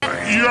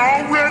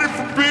Y'all ready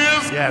for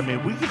biz? Yeah, I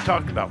mean, we can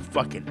talk about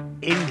fucking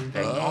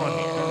anything on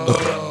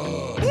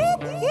here.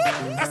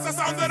 That's the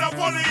sound of the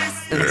police.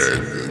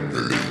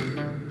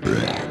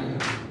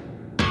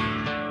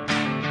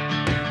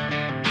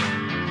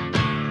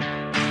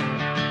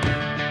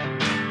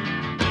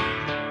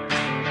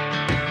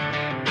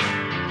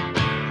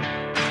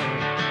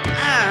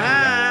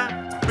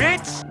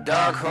 Bitch.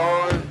 Dark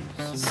horse.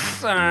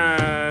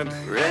 Side.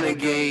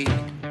 Renegade.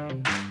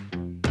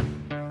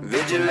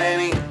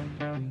 Vigilante.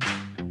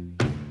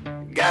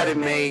 Got it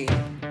made.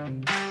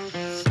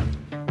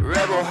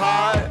 Rebel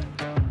heart.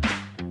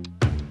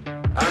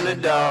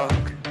 Underdog.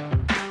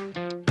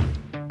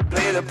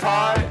 Play the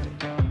part.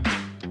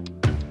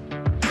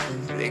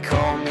 They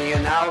call me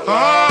an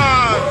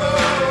outlaw.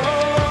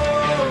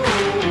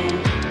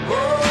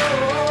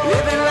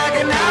 Living like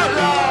an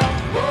outlaw.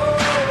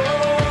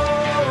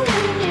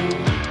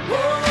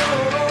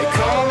 They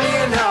call me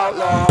an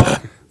outlaw.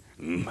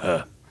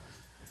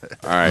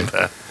 All right.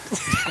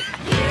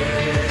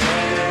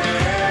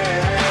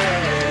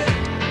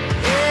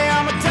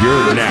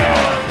 You're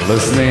now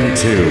listening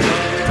to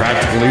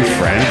Practically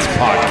Friends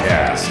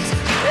Podcast.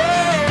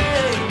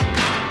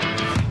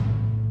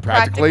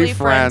 Practically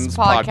Friends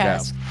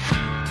Podcast.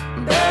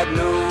 Bad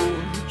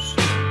news,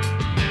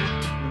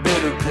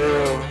 bitter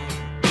pill.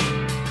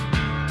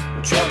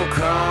 When trouble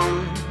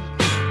comes,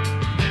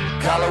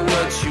 call it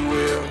what you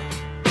will.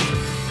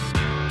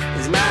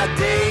 It's my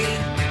day,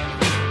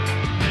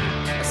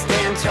 I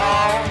stand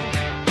tall.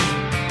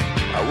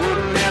 I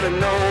wouldn't ever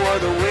know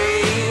other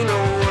way, no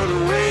other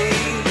way.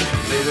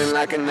 Living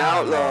like an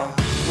outlaw.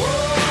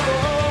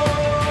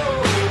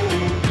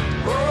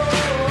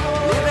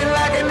 Living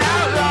like an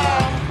outlaw.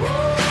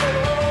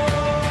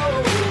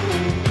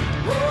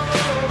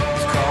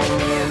 Just call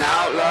me an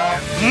outlaw.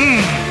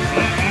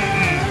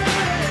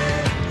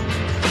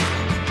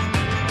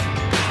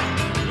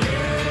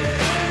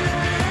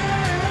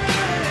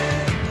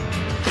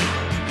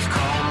 Just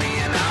call me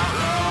an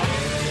outlaw.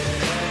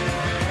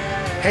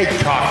 Hey,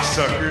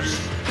 cocksuckers.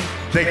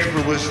 Thanks for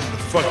listening to the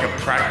fucking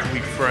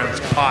Practically Friends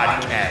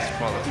podcast,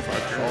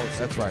 motherfucker.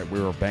 That's right. We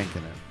were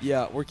banking it.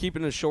 Yeah, we're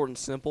keeping it short and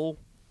simple.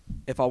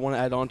 If I want to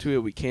add on to it,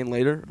 we can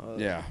later.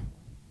 Yeah.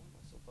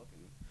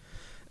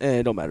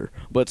 It don't matter.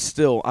 But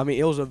still, I mean,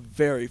 it was a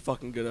very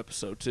fucking good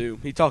episode, too.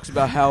 He talks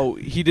about how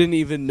he didn't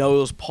even know it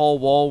was Paul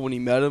Wall when he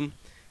met him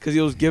because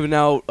he was giving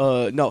out,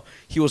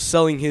 he was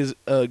selling his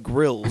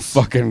grills.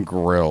 Fucking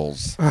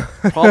grills.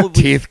 Probably,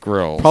 Teeth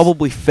grills.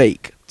 Probably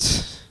fake.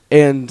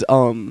 And,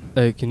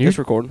 Hey, can you? it's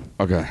recording.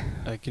 Okay.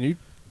 Can you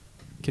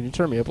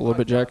turn me up a little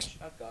bit, Jax?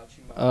 I've got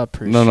you, I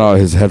appreciate No,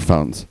 his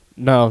headphones.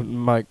 No,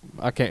 Mike,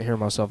 I can't hear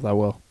myself that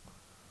well.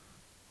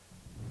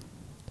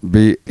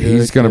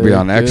 He's going to be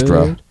on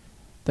extra, good.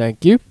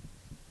 Thank you.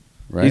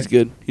 right? He's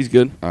good. He's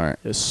good. All right.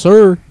 Yes,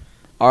 sir.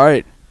 All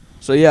right.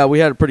 So, yeah, we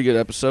had a pretty good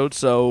episode.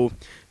 So,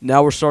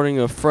 now we're starting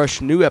a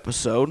fresh new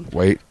episode.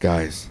 Wait,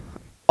 guys.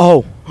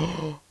 Oh.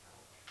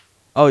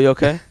 Oh, you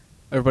okay?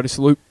 Everybody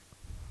salute.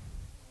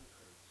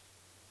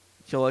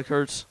 Your leg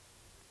hurts?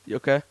 You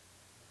okay?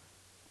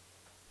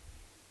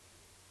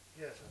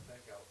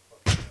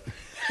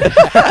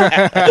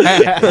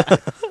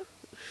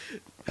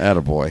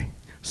 Attaboy.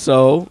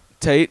 So,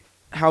 Tate,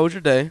 how was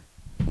your day?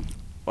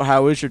 Or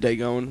how is your day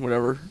going?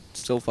 Whatever.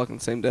 Still fucking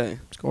same day.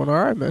 It's going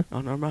all right, man. Oh,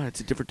 never mind. It's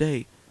a different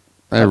day.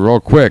 Hey, real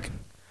quick.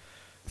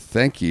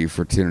 Thank you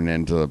for tuning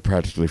in to the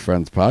Practically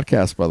Friends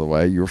podcast, by the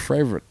way. Your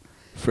favorite.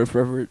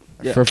 Favorite.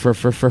 Yeah. Favorite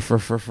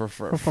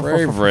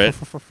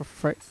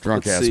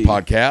drunk ass see.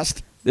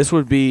 podcast. This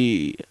would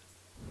be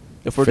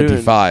if we're doing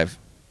 55.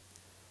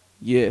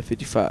 Yeah,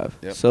 55.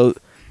 Yep. So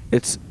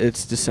it's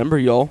December,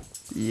 y'all.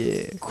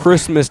 Yeah.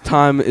 Christmas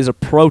time is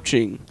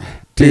approaching.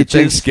 Dude, Bitches.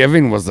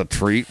 Thanksgiving was a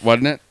treat,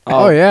 wasn't it?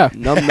 Oh, yeah.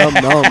 Num.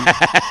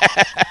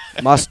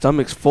 My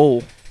stomach's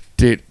full.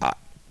 Dude,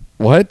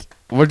 what?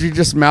 What'd you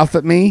just mouth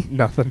at me?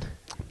 Nothing.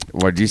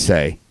 What'd you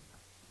say?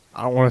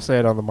 I don't want to say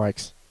it on the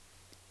mics.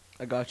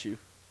 I got you.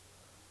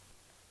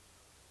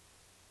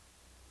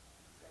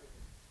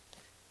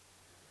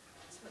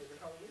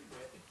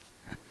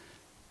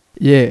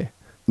 Yeah.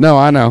 No,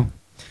 I know.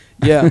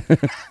 Yeah,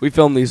 we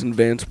film these in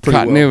advance pretty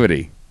well.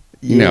 Continuity.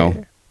 You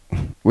know,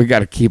 we got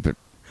to keep it.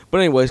 But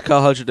anyways,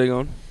 Kyle, how's your day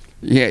going?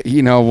 Yeah,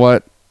 you know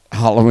what?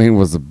 Halloween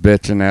was a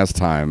bitchin' ass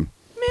time.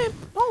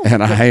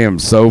 And I am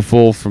so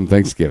full from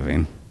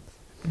Thanksgiving.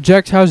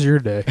 Jax, how's your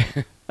day?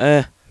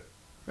 I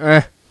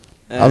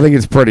think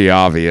it's pretty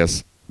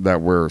obvious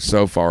that we're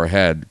so far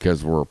ahead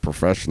because we're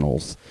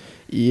professionals.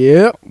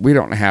 Yep. We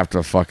don't have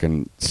to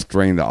fucking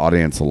string the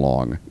audience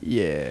along.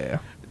 Yeah.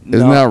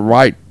 Isn't that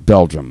right,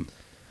 Belgium?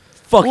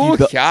 Fuck you,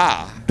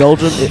 yeah.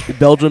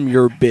 Belgium,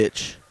 you're a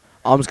bitch.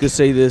 I'm just gonna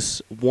say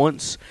this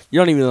once.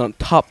 You're not even on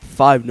top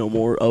 5 no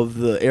more of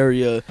the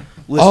area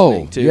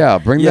listening to. Yeah,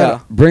 bring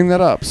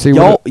that up. See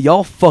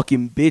y'all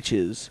fucking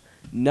bitches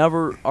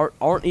never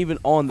aren't even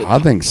on the I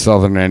think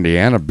Southern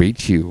Indiana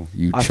beat you,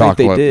 I think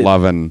they chocolate did.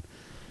 loving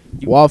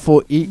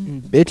Waffle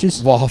eating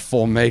bitches.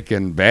 Waffle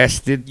making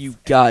bastard. You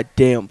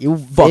goddamn You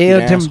fucking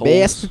Belgian assholes.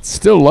 bastards.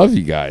 Still love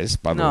you guys,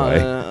 by the No, way.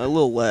 a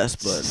little less,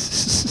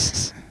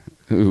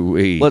 but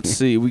Ooh-wee. let's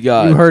see. We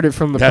got. You heard it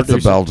from the That's a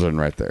producer. Belgian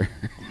right there.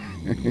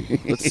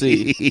 Let's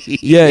see.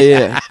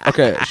 Yeah.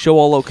 Okay. Show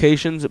all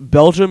locations.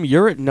 Belgium,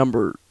 you're at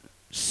number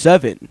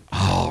 7.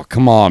 Oh,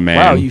 come on, man.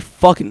 Wow, you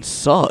fucking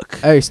suck.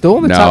 Hey, still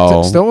in the top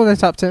No. 10. Still in the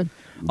top 10.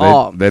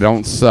 They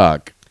don't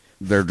suck.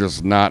 They're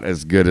just not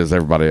as good as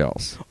everybody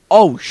else.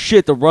 Oh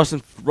shit, the Russian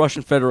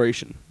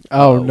Federation.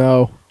 Oh,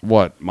 no.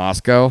 What,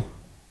 Moscow?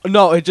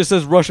 No, it just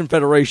says Russian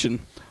Federation.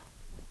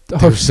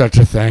 There's such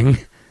a thing.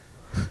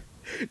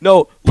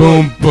 No.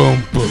 Boom,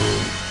 boom, boom.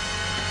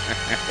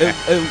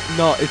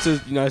 No, it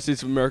says United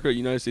States of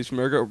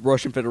America,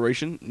 Russian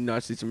Federation,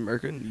 United States of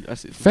America, United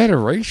States.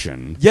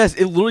 Federation? Yes,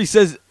 it literally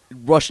says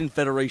Russian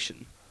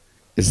Federation.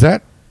 Is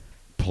that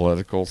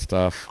political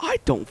stuff? I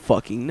don't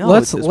fucking know.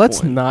 let's at this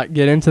let's point. not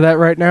get into that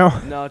right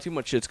now. No, too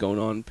much shit's going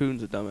on.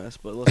 Putin's a dumbass,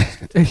 but let's.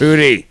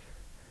 Pooty.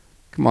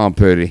 Come on,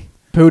 Pooty.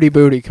 Pooty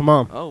booty, come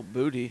on. Oh,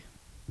 booty.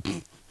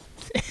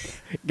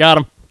 Got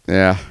him.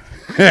 Yeah.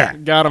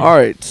 Got him. All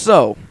right,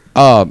 so.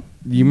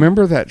 You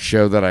remember that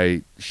show that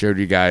I showed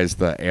you guys,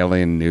 the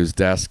Alien News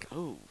Desk?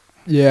 Oh.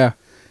 Yeah.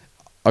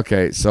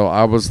 Okay, so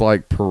I was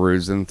like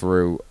perusing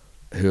through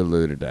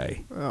Hulu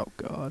today, Oh,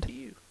 God.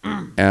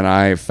 and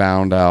I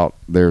found out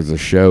there's a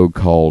show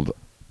called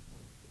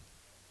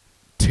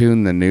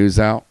Tune the News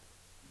Out,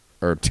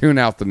 or Tune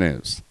Out the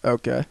News.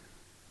 Okay.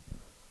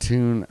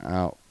 Tune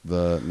Out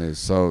the News.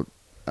 So,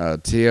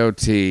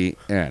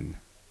 TOTN.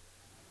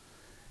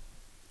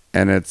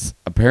 And it's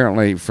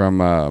apparently from,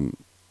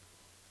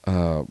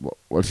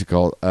 what's it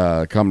called?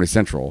 Comedy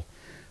Central.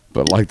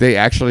 But, like, they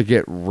actually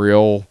get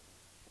real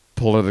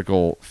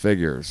political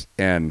figures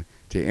and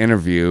to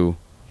interview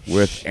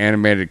with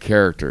animated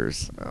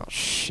characters. Oh,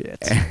 shit.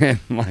 And,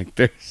 like,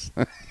 there's...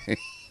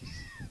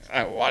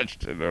 I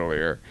watched it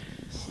earlier.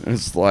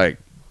 It's like,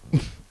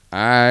 all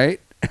right.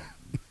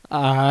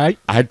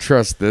 I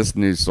trust this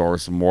news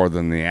source more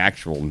than the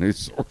actual news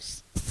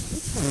source.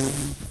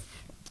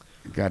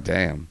 God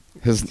damn.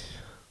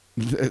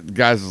 The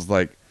guy's is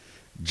like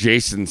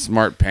Jason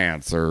Smart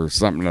Pants or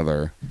something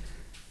other.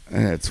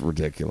 It's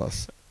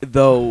ridiculous.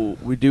 Though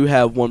we do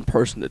have one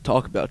person to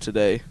talk about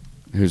today.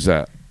 Who's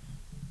that?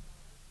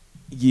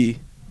 Yee.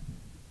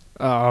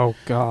 Oh,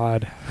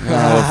 God.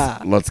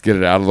 Let's get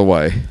it out of the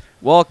way.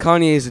 Well,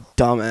 Kanye's a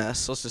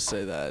dumbass. Let's just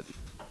say that.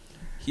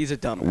 He's a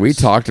dumbass. We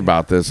talked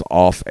about this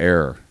off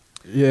air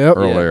Yep.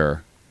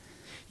 earlier.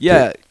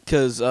 Yeah,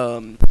 because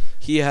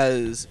he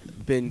has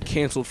been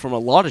canceled from a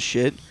lot of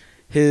shit.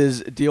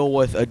 His deal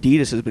with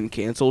Adidas has been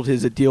canceled.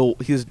 His deal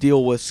with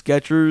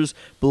Skechers,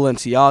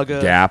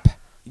 Balenciaga,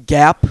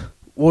 Gap.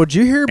 Well, did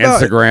you hear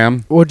about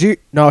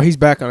Instagram. No, he's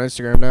back on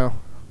Instagram now.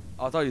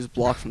 I thought he was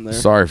blocked from there.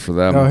 Sorry for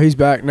them. No, he's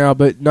back now.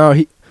 But no,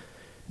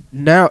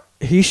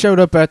 he showed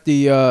up at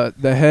the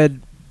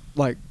head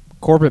like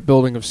corporate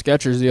building of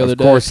Skechers the other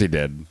day. Of course he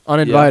did.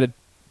 Uninvited.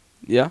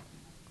 Yeah.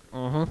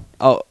 Uh-huh.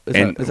 Oh,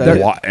 And is that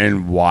it?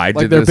 why Like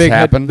did their this big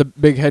happen? the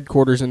big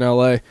headquarters in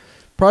L.A.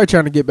 Probably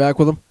trying to get back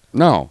with him.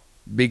 No,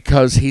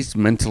 because he's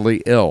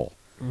mentally ill.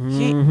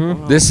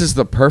 Mm-hmm. This is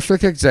the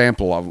perfect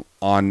example of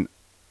on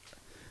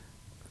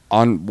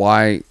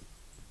why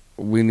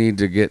we need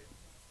to get.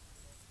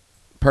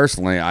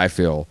 Personally, I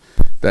feel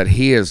that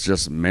he is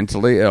just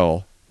mentally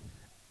ill,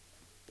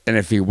 and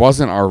if he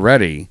wasn't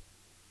already,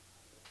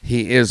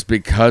 he is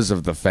because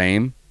of the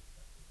fame.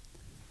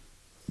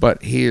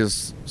 But he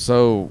is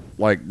so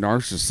like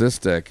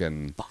narcissistic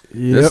and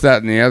this,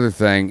 that, and the other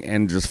thing,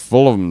 and just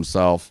full of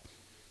himself.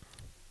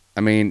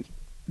 I mean,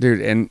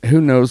 dude, and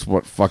who knows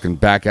what fucking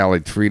back alley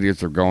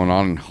treaties are going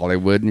on in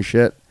Hollywood and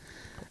shit.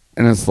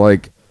 And it's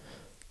like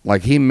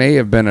he may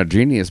have been a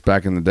genius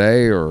back in the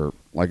day, or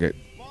like a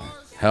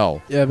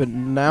hell. Yeah, but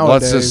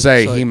nowadays, Let's just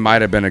say it's he like,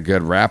 might have been a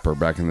good rapper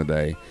back in the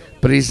day,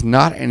 but he's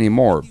not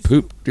anymore.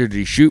 Poop did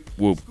he shoot?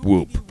 Whoop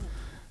whoop.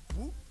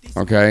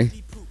 Okay,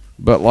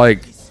 but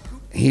like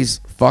he's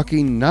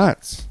fucking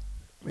nuts.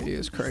 he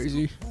is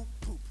crazy.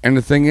 And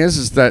the thing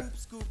is that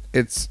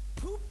it's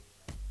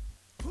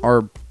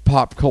our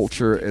pop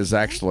culture is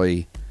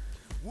actually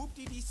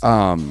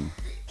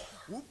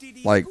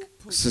like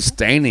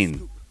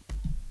sustaining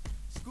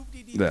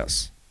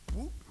this.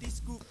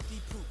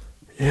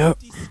 Yep.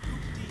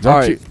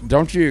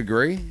 Don't you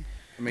agree?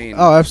 I mean,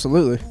 Oh,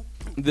 absolutely.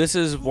 This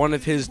is one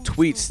of his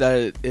tweets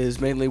that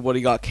is mainly what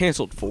he got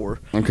canceled for.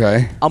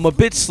 okay. I'm a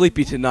bit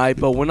sleepy tonight,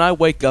 but when I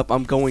wake up,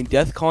 I'm going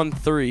DEFCON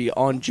 3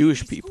 on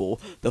Jewish people.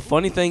 The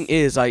funny thing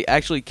is, I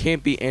actually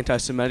can't be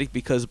anti-Semitic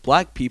because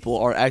black people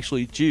are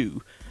actually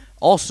Jew.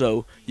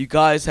 Also, you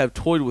guys have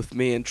toyed with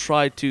me and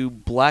tried to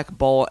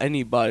blackball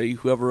anybody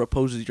who ever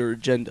opposes your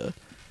agenda.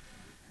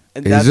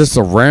 And He's just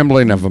a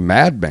rambling of a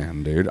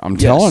madman, dude. I'm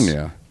Yes. telling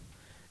you.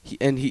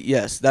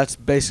 yes, that's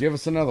basically. Give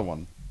us another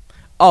one.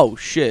 Oh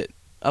shit.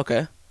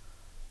 Okay.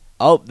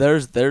 Oh,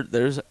 there's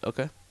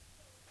okay.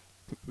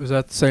 Was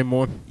that the same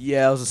one?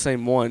 Yeah, it was the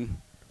same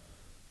one.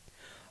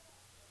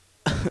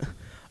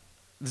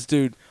 This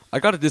dude, I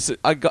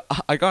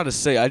gotta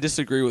say, I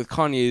disagree with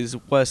Kanye's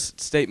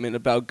West statement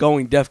about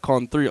going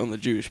DEFCON 3 on the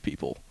Jewish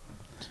people.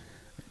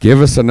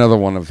 Give us another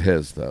one of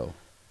his, though.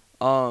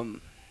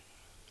 Um,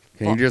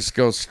 Can you just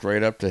go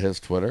straight up to his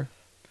Twitter?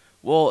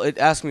 well, it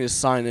asked me to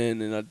sign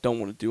in, and I don't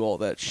want to do all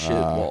that shit.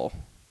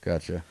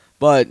 Gotcha.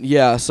 But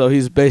yeah, so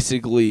he's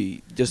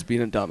basically just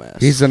being a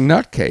dumbass. He's a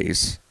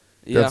nutcase.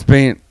 yeah. That's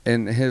being,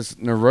 and his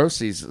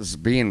neuroses is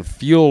being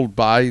fueled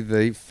by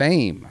the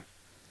fame.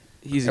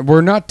 And we're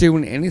not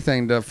doing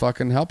anything to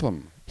fucking help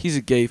him. He's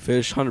a gay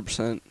fish,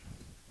 100%.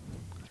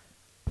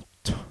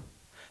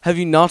 Have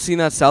you not seen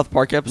that South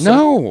Park episode?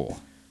 No.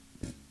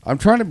 I'm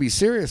trying to be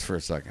serious for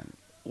a second.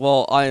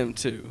 Well, I am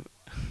too.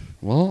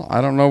 Well,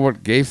 I don't know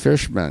what gay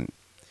fish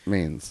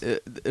means.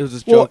 It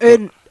was a Well, joke.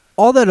 and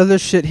all that other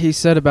shit he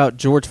said about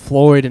George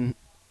Floyd and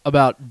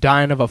about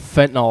dying of a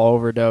fentanyl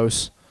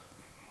overdose.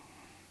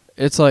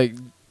 It's like,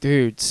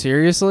 dude,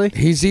 seriously?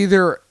 He's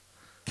either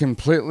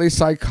completely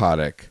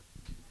psychotic,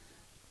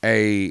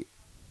 a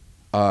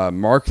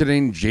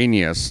marketing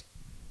genius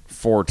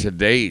for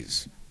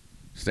today's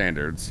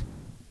standards,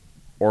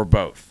 or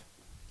both.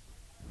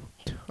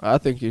 I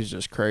think he's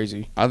just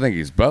crazy. I think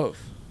he's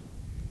both.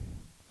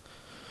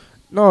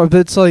 No, but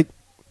it's like,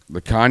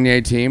 The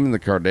Kanye team and the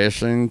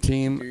Kardashian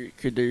team.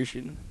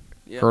 Kardashian.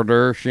 Yeah.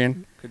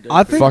 Kardashian.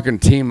 I think Fucking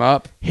team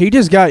up. he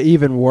just got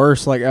even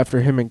worse, like, after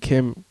him and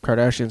Kim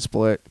Kardashian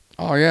split.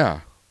 Oh,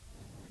 yeah.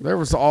 There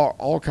was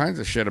all kinds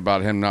of shit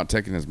about him not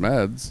taking his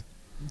meds.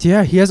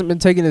 Yeah, he hasn't been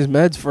taking his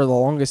meds for the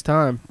longest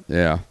time.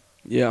 Yeah.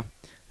 Yeah.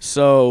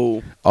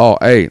 So. Oh,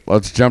 hey,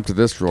 let's jump to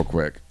this real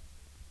quick.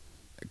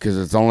 Because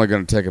it's only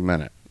going to take a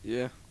minute.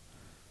 Yeah.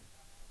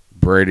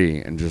 Brady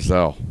and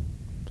Giselle.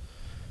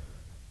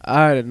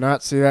 I did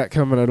not see that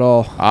coming at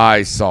all.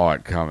 I saw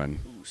it coming.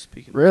 Ooh,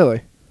 speaking.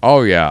 Really?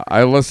 Oh, yeah.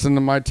 I listened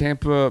to my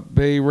Tampa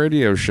Bay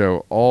radio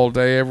show all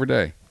day, every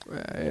day.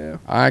 Yeah,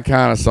 I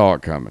kind of saw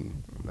it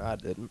coming. I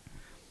didn't.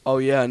 Oh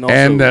yeah, and also,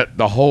 And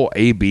the whole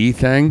AB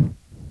thing.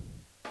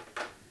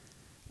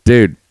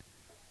 Dude,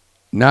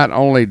 not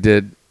only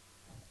did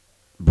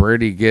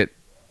Brady get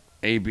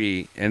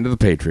AB into the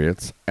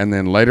Patriots, and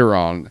then later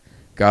on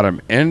got him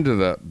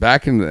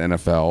back into the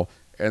NFL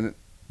and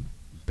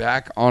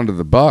back onto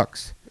the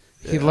Bucks.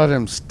 He let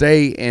him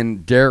stay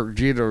in Derek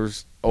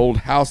Jeter's old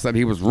house that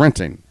he was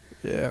renting.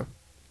 Yeah.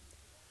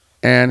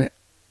 And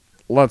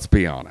let's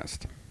be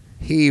honest,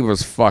 he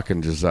was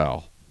fucking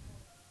Giselle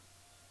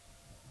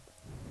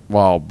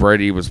while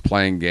Brady was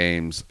playing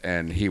games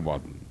and he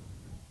wasn't.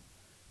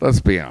 Let's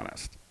be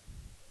honest.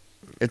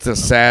 It's a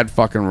sad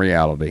fucking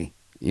reality.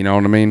 You know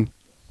what I mean?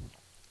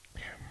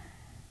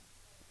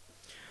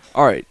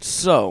 all right.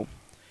 So,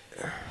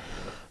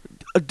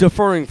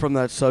 deferring from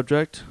that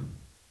subject,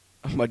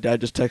 my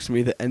dad just texted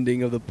me the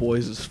ending of The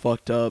Boys is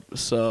fucked up.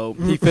 So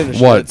he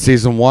finished What, it.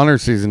 season 1 or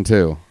season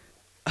 2?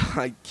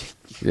 I,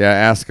 Yeah,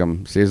 ask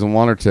him. Season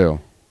 1 or 2?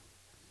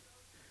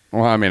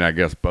 Well, I mean, I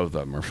guess both of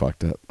them are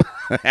fucked up.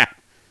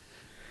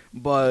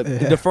 but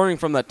deferring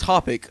from that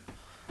topic,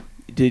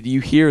 did you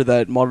hear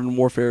that Modern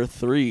Warfare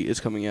 3 is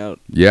coming out?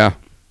 Yeah.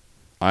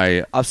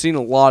 I've seen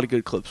a lot of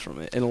good clips from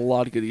it and a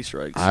lot of good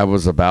Easter eggs. I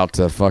was about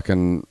to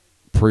fucking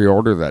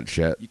pre-order that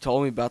shit. You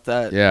told me about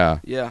that. Yeah.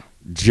 Yeah.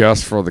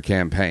 Just for the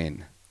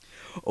campaign.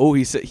 Oh,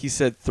 he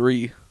said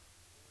 3.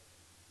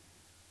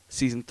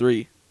 Season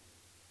 3.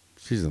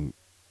 Season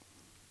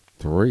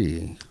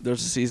 3.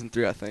 There's a season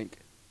 3, I think.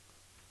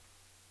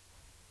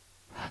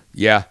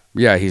 Yeah.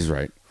 Yeah, he's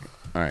right.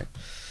 All right.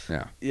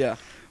 Yeah. Yeah.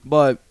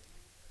 But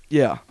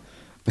yeah.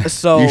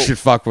 So You should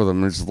fuck with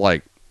him. It's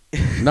like,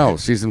 no,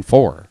 season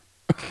 4.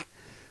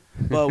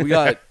 but we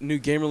got new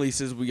game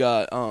releases. We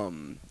got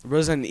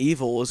Resident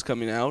Evil is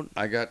coming out.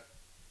 I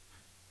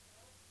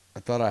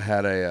thought I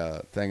had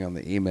a thing on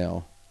the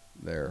email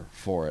there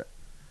for it.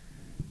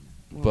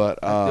 But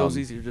it was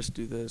easier just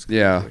to do this. 'cause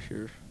yeah. it's right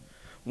here.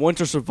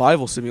 Winter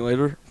Survival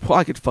Simulator. Well,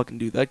 I could fucking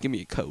do that. Give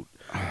me a coat.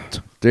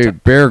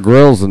 Dude, Bear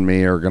Grylls and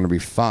me are going to be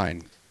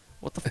fine.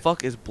 What the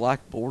fuck is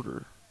Black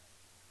Border?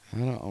 I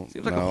don't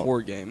Seems like know. a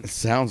horror game. It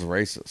sounds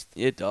racist.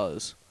 It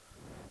does.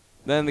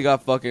 Then they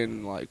got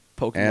fucking like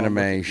Pokemon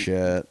Anime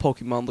shit.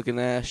 Pokemon looking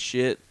ass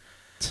shit.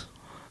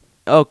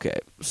 Okay,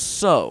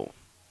 so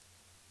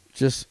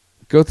Just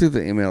go through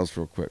the emails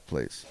real quick,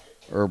 please.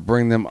 Or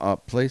bring them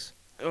up, please.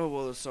 oh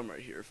well, there's some right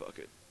here. Fuck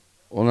it.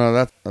 Well, no,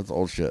 that's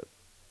old shit.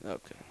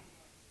 Okay.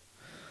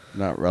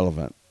 Not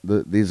relevant.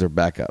 These are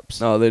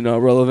backups. No, they're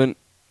not relevant.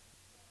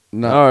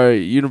 No, All right,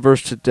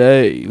 Universe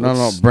Today.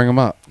 no, bring them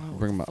up. Oh,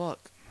 Bring them up. fuck.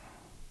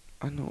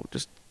 I know.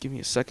 Just give me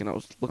a second. I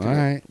was looking All at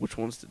right. which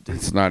ones to do.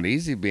 It's not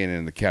easy being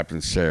in the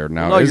captain's chair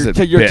now, no, is you're,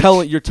 it? you're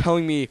bitch? you're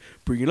telling me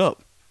bring it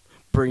up,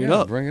 bring it Yeah,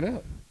 up, Bring it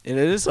up. and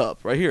it is up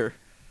right here.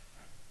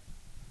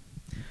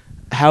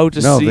 How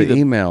to No, see the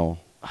email.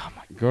 Oh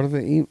my, Go to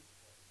the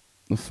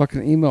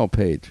fucking email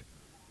page.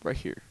 right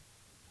here.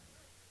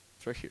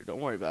 It's right here. Don't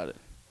worry about it.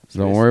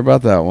 Don't Space. worry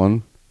about that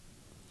one.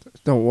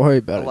 Don't worry I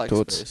about like it,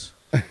 Toots.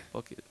 space.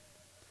 Fuck it.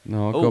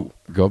 No, Oh.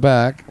 go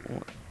back.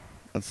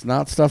 That's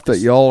not stuff that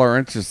y'all are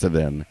interested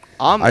in.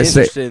 I'm I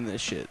say- interested in this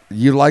shit.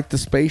 You like the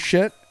space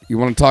shit? You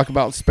want to talk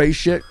about space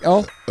shit,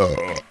 El?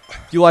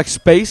 You like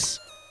space?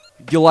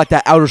 You like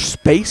that outer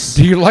space?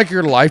 Do you like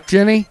your life,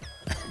 Jenny?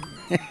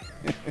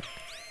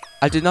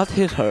 I did not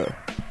hit her.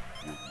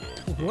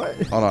 What?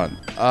 Hold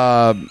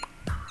on.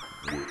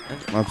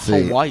 Let's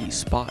see. Hawaii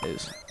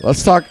spies.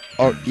 Let's talk.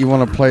 Oh, you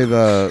want to play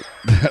the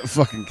that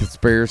fucking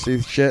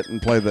conspiracy shit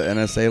and play the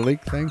NSA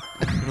leak thing?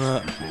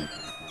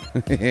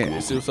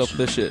 Let's see what's up with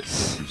this shit.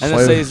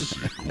 Play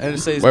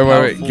NSA's wait.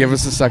 powerful. Give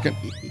us a second.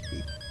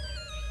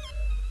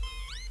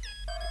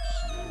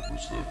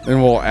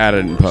 And we'll add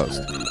it in post.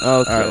 Okay.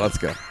 All right, let's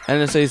go.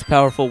 NSA's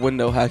powerful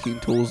window hacking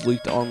tools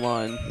leaked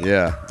online.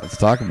 Yeah, let's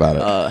talk about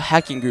it. A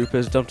hacking group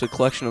has dumped a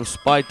collection of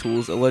spy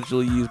tools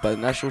allegedly used by the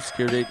National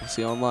Security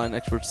Agency online.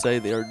 Experts say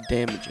they are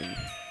damaging.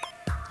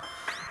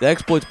 The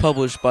exploits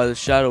published by the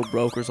shadow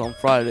brokers on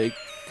Friday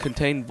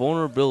contain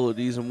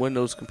vulnerabilities in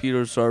Windows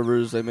computer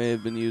servers. They may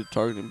have been used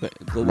targeting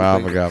global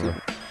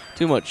banking.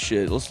 Too much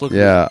shit. Let's look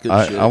at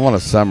good shit. I want a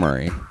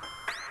summary.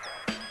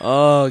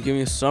 Oh, give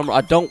me a summary.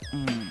 I don't.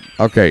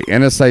 Okay,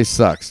 NSA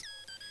sucks.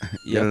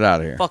 Yep. Get it out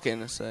of here. Fuck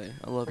NSA.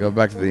 I love Go it.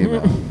 back to the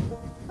email.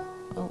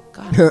 Oh,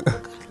 God. I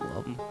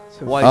love them.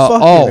 Hawaii,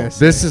 fuck NSA.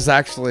 This is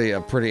actually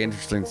a pretty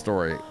interesting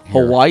story. Here.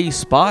 Hawaii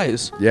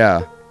spies.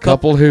 Yeah.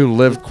 Couple who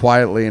lived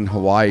quietly in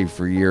Hawaii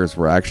for years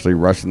were actually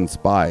Russian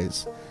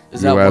spies.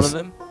 Is that one US of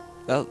them?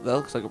 That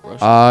looks like a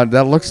Russian.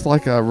 That looks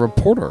like a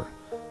reporter.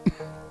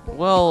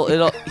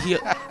 Well,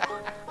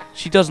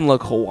 she doesn't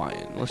look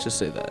Hawaiian. Let's just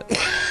say that.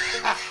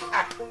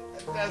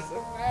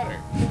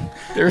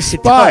 They're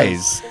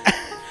spies.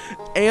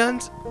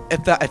 And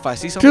if I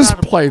see something Just out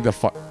of, play the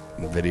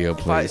video,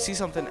 if I please. see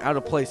something out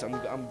of place, I'm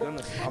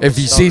gonna. If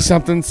you see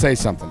something, say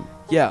something.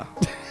 yeah.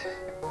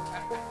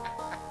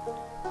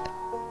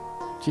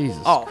 Jesus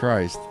Oh.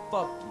 Christ.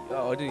 Fuck you.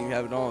 Oh, I didn't even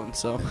have it on.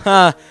 So.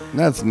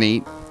 That's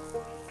neat.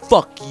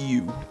 Fuck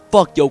you.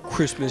 Fuck your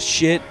Christmas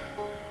shit.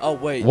 Oh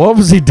wait. What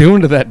was he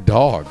doing to that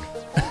dog?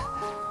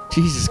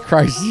 Jesus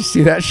Christ, did you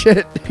see that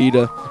shit?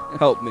 PETA,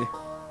 help me.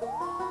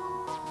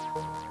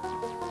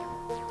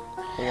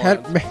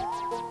 Help me.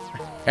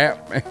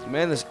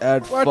 Man, this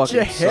ad What fucking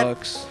the heck?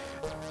 sucks.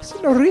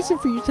 There's no reason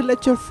for you to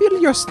let you fill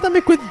your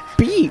stomach with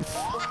beef.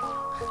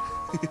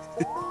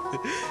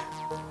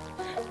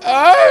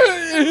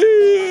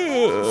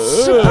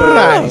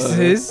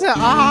 Surprises.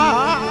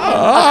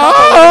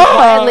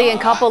 Quietly and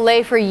couple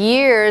lay for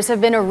years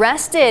have been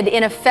arrested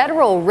in a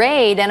federal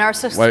raid and are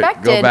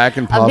suspected back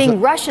and of pause being it.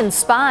 Russian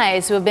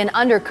spies who have been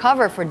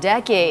undercover for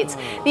decades.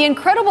 The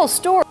incredible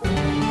story.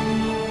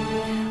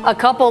 A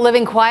couple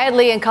living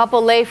quietly in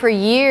couple lay for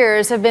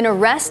years have been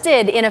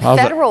arrested in a Pause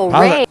it. federal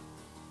Pause it. raid.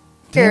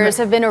 Years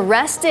have been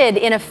arrested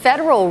in a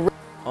federal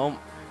raid.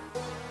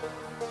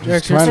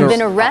 Just trying Have to-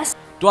 been arrested.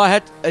 Do I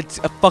have? It's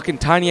a fucking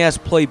tiny ass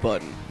play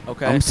button.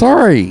 Okay. I'm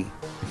sorry.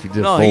 If you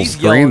did No, full he's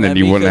screen, yelling then at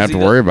you me wouldn't have 'cause to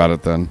he worry about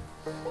it then.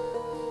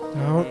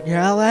 Don't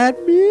yell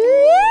at me.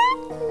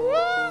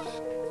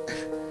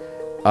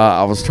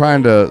 I was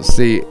trying to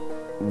see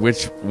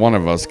which one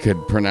of us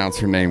could pronounce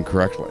her name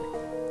correctly.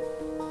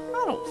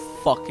 I don't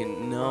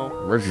fucking know.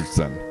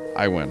 Richardson.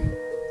 I win.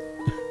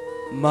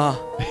 Ma.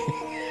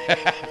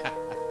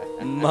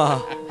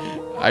 Ma.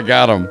 I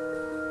got him.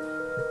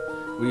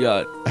 We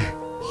got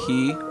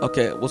he.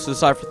 Okay, let's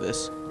decipher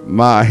this.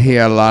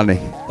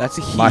 Mahialani. That's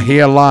a he.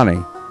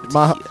 Mahialani.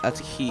 That's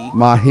a he.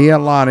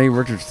 Mahialani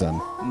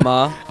Richardson.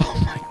 Ma.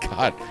 Oh my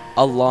God.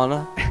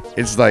 Alana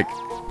It's like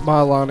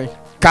Malani.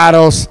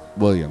 Carlos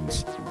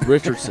Williams.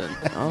 Richardson.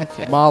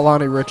 Okay.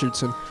 Malani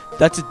Richardson.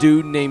 That's a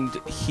dude named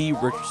He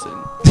Richardson.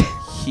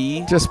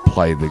 He. Just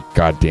play the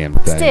goddamn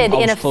thing. Arrested in I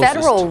a was closest.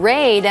 federal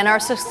raid and are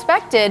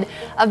suspected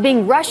of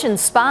being Russian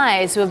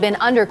spies who have been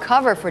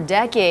undercover for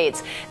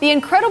decades. The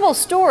incredible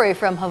story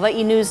from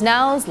Hawaii News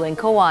Now's Lynn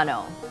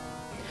Kawano.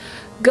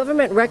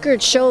 Government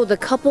records show the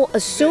couple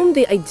assumed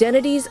the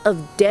identities of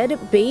dead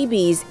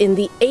babies in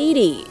the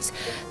 80s.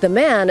 The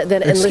man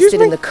then Excuse enlisted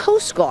me? in the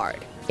Coast Guard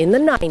in the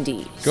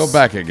 90s. Go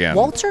back again.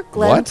 Walter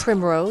Glenn What?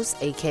 Primrose,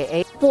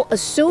 a.k.a. People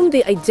assumed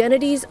the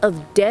identities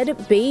of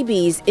dead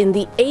babies in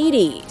the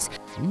 80s.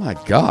 Oh my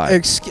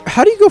God.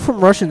 How do you go from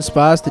Russian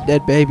spies to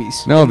dead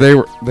babies? No,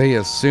 they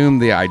assumed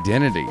the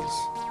identities,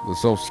 the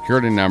social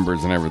security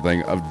numbers and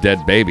everything of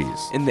dead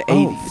babies. In the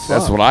Oh, 80s.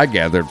 That's what I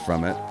gathered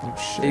from it.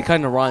 It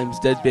kind of rhymes.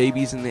 Dead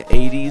babies in the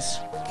 80s.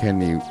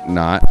 Can you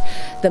not?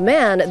 The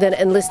man then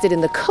enlisted in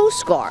the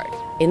Coast Guard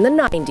in the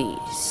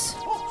 90s.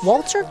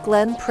 Walter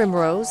Glenn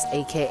Primrose,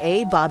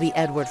 a.k.a. Bobby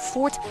Edward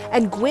Fort,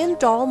 and Gwyn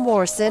Dahl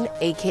Morrison,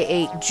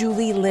 a.k.a.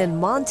 Julie Lynn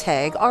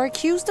Montag, are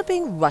accused of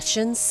being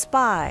Russian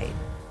spies.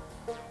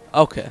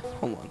 Okay,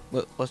 hold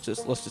on. Let's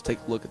just take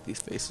a look at these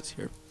faces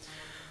here.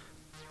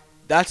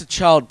 That's a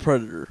child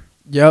predator.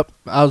 Yep,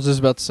 I was just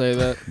about to say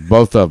that.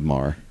 Both of them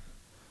are.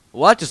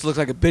 Well, that just looks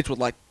like a bitch with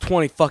like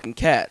 20 fucking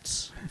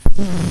cats.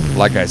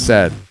 Like I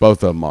said,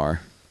 both of them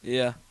are.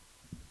 Yeah.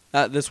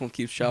 This one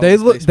keeps showering. They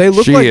look. They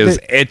look She like is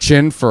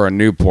itching for a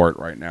Newport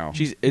right now.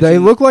 She's they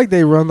look like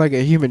they run like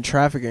a human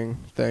trafficking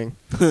thing.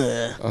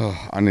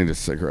 Oh, I need a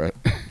cigarette.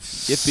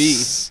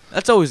 Yippee.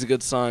 That's always a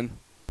good sign.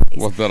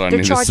 Well, that I They're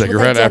need a charged with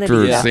cigarette after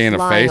identity theft, seeing a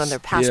lying face. on their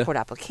passport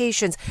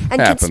applications, and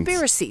Happens.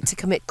 conspiracy to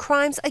commit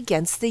crimes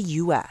against the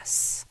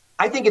U.S.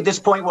 I think at this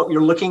point, what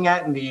you're looking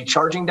at in the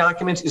charging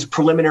documents is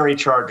preliminary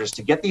charges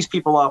to get these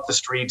people off the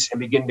streets and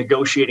begin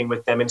negotiating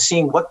with them and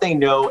seeing what they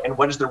know and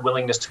what is their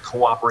willingness to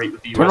cooperate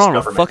with the Turn U.S. on a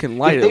government. fucking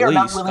light If they at are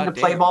not least. willing to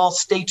play Goddamn. ball,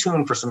 stay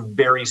tuned for some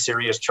very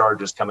serious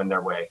charges coming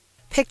their way.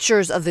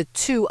 Pictures of the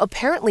two,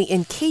 apparently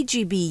in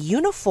KGB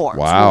uniforms,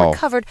 Wow. were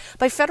recovered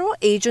by federal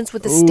agents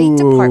with the State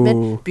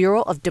Department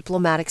Bureau of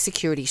Diplomatic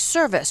Security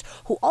Service,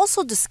 who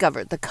also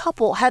discovered the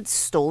couple had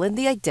stolen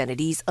the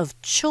identities of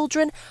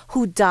children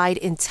who died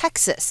in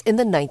Texas in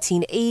the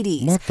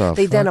 1980s. What the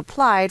They then fuck?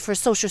 applied for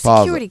Social Pause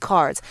it. Security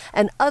cards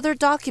and other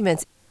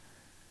documents.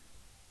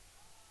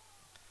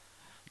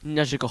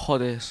 Nacho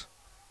jodes.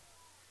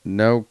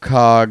 No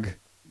cog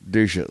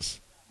douches.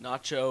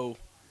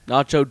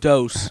 Nacho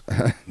dose.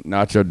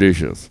 Nacho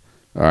douches.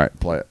 All right,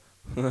 play it.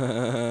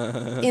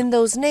 in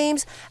those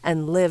names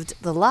and lived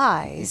the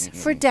lies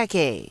for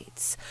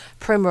decades.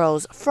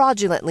 Primrose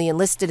fraudulently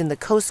enlisted in the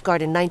Coast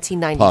Guard in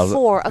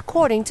 1994,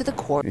 according to the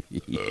court.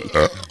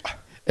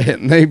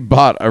 And they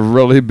bought a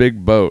really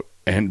big boat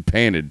and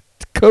painted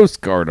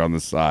Coast Guard on the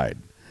side.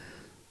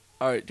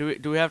 All right, do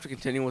we have to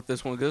continue with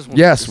this one? 'Cause this one's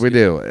Yes, just we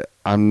getting- do.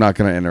 I'm not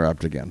going to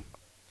interrupt again.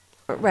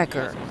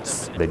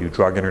 Records. They do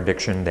drug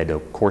interdiction. They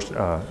do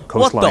coastline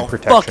What the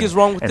protection. fuck is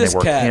wrong with and this they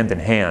work cat? hand in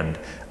hand.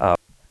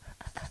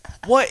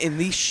 What in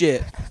the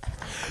shit?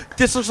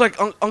 This looks like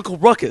Uncle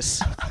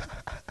Ruckus.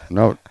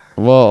 No,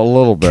 well, a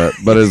little bit,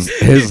 but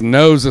his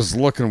nose is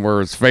looking where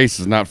his face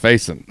is not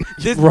facing.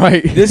 This,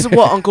 Right. This is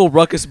what Uncle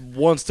Ruckus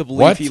wants to believe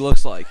What? he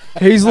looks like.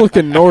 He's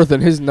looking north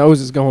and his nose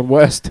is going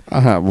west.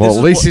 Well, This at is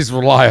least what- he's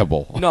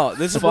reliable. No,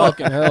 this is what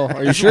Fucking hell.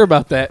 Are you sure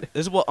about that?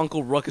 this is what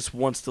Uncle Ruckus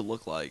wants to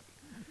look like.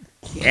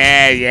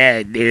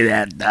 Yeah, do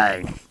that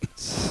thing.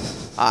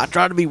 I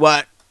try to be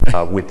white.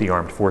 With the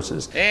armed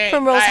forces.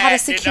 Primrose had a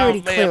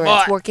security don't be a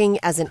clearance boy. working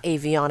as an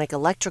avionic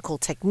electrical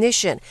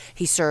technician.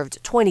 He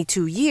served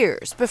 22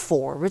 years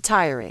before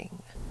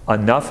retiring.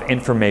 Enough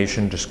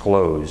information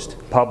disclosed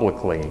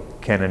publicly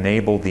can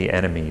enable the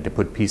enemy to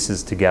put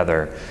pieces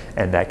together,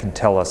 and that can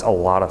tell us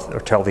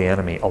tell the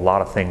enemy a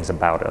lot of things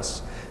about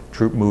us.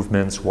 Troop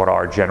movements, what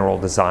our general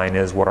design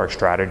is, what our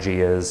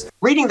strategy is.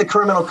 Reading the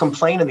criminal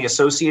complaint and the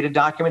associated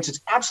documents, it's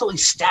absolutely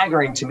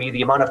staggering to me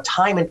the amount of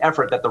time and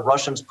effort that the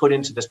Russians put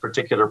into this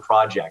particular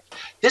project.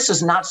 This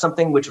is not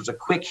something which was a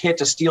quick hit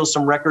to steal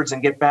some records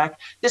and get back.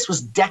 This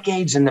was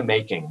decades in the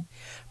making.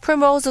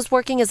 Primrose was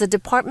working as a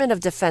Department of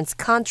Defense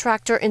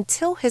contractor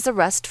until his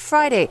arrest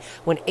Friday,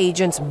 when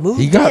agents moved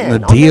He got in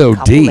in the on their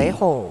DOD. Capole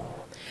home.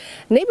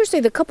 Neighbors say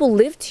the couple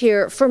lived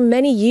here for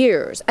many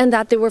years and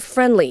that they were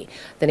friendly.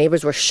 The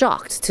neighbors were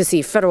shocked to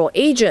see federal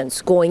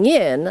agents going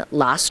in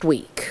last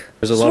week.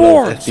 There's a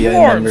lot of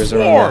FBI members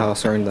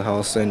around the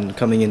house and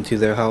coming into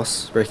their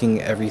house,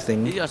 breaking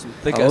everything. He got some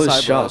thick I was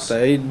ass shocked. eyebrows.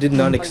 I did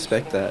not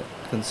expect that,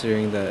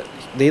 considering that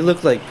they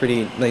look like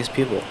pretty nice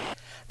people.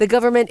 The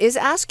government is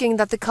asking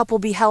that the couple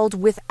be held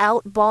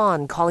without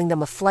bond, calling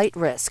them a flight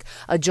risk.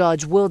 A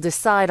judge will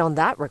decide on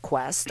that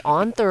request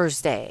on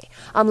Thursday.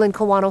 I'm Lynn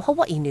Kawano,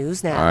 Hawaii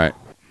News Now. All right.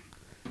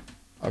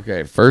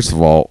 Okay, first of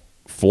all,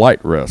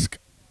 flight risk.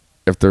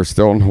 If they're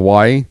still in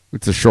Hawaii,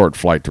 it's a short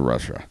flight to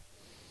Russia.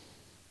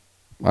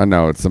 I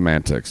know it's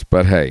semantics,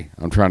 but hey,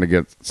 I'm trying to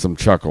get some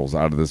chuckles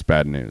out of this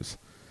bad news.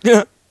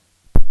 There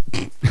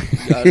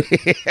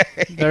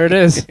it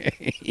is.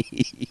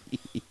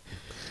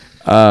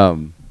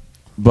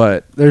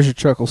 But There's your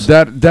chuckles.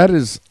 that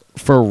is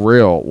for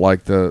real,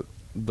 like the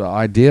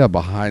idea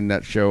behind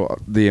that show,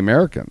 The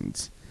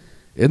Americans.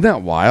 Isn't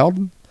that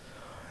wild?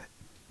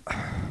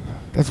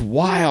 That's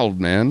wild,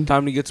 man.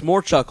 Time to get some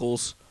more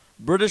chuckles.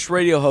 British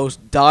radio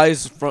host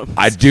dies from.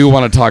 I do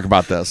want to talk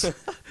about this.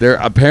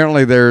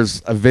 Apparently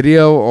there's a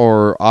video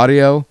or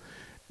audio.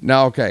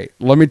 Now, okay,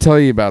 let me tell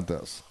you about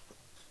this.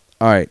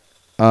 All right.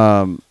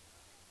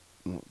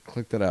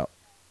 Click that out.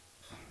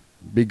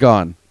 Be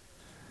gone.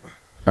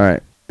 All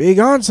right. Be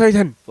gone,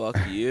 Satan. Fuck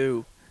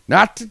you.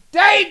 Not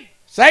today,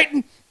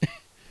 Satan.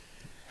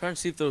 Trying to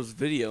see if there was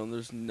video and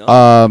there's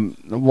none.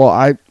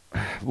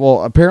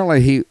 Well,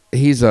 apparently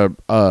he's a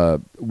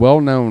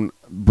well-known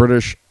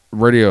British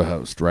radio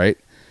host, right?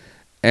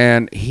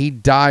 And he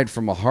died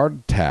from a heart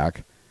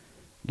attack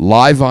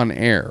live on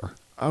air.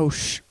 Oh,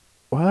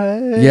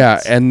 what? Yeah,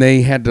 and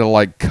they had to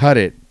like cut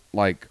it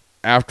like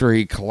after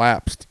he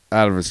collapsed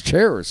out of his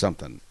chair or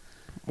something.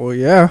 Well,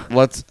 yeah.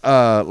 Let's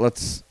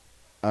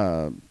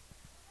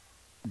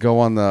go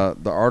on the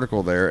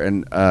article there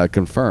and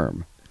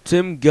confirm.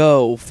 Tim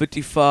Go,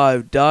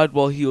 55, died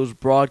while he was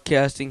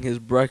broadcasting his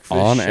breakfast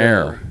On show.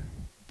 air.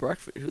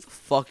 Breakfast? Who the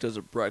fuck does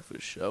a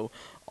breakfast show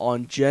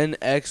on Gen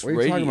X What are you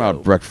Radio? talking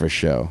about? Breakfast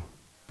show.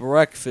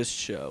 Breakfast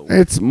show.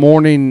 It's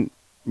morning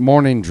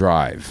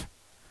drive.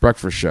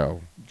 Breakfast show.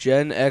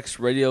 Gen X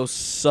Radio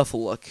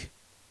Suffolk.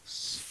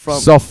 From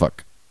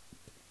Suffolk.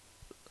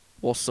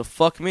 well, so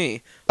fuck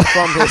me.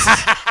 From his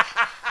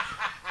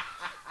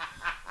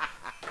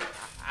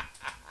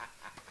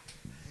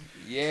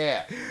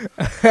Yeah.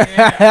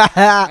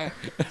 Yeah.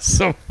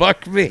 So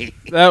fuck me.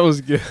 That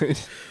was good.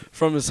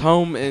 From his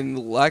home in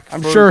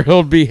Lackford. I'm sure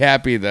he'll be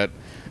happy that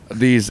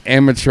these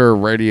amateur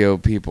radio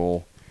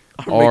people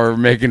are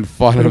making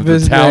fun of the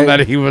his town name.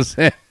 that he was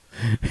in.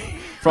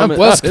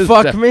 Well,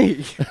 fuck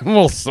me.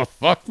 Well, so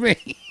fuck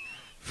me.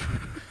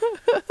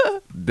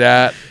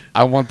 That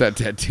I want that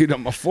tattooed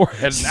on my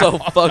forehead now. So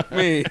fuck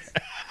me.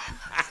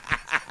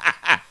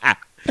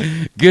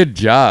 Good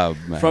job,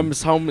 man. From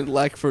his home in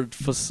Lackford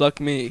for suck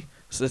me.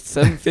 It's at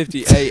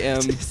 7:50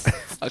 a.m.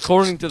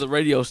 according to the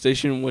radio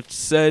station, which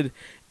said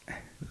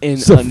in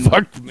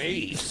fuck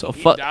me. So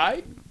He fuck.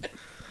 died?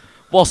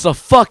 Well, so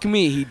fuck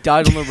me. He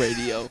died on the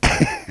radio,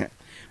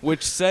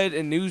 which said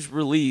in news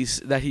release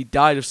that he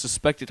died of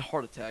suspected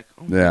heart attack.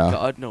 Oh my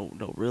God, no,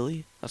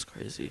 really? That's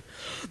crazy.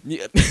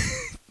 Yeah.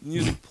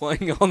 Music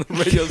playing on the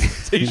radio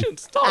station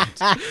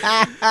stopped.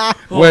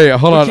 Wait,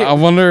 hold on. I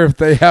wonder if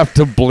they have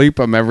to bleep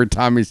him every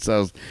time he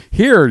says,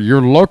 "Here, your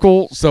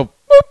local." So.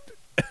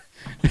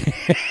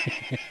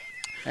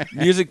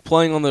 Music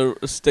playing on the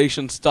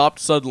station stopped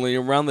suddenly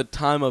around the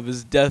time of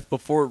his death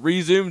before it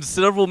resumed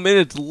several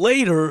minutes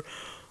later.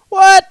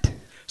 What?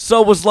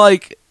 So it was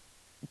like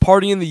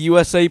Party in the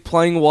USA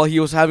playing while he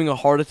was having a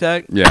heart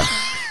attack? Yeah,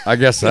 I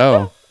guess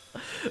so.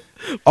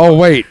 Oh,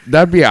 wait.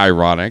 That'd be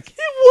ironic. It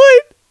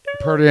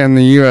would. Party in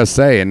the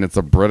USA, and it's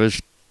a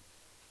British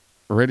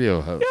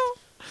radio host.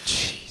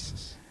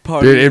 Jesus.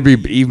 Dude, it'd be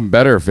even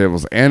better if it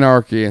was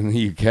Anarchy in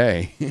the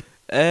UK.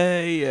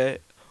 Hey.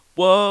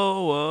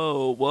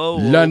 Whoa.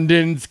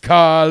 London's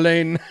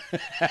calling.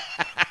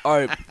 All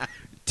right.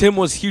 Tim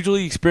was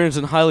hugely experienced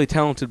and highly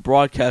talented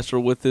broadcaster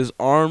with his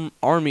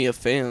army of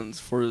fans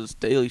for his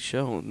daily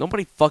show.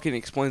 Nobody fucking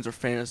explains their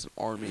fan as an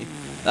army.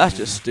 That's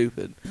just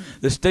stupid.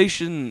 The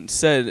station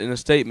said in a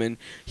statement,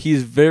 he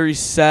is very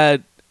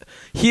sad.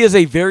 He is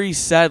a very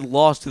sad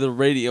loss to the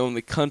radio and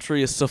the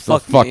country is so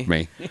fuck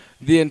me.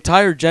 The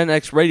entire Gen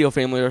X radio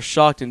family are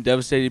shocked and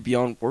devastated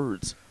beyond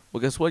words.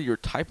 Well, guess what? You're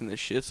typing this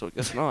shit, so I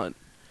guess not.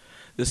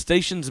 The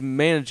station's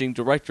managing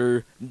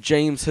director,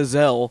 James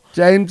Hazel,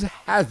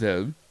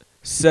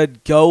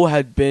 said Go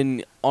had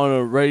been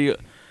a radio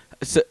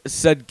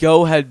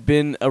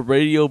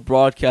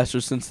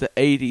broadcaster since the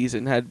 80s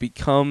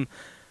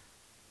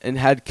and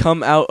had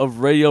come out of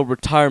radio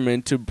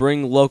retirement to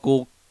bring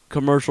local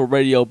commercial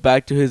radio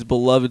back to his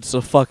beloved So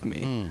Fuck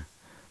Me.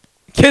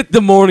 Get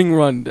the morning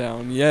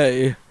rundown.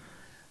 Yay.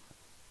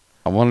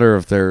 I wonder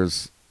if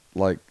there's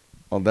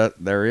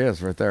there he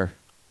is right there.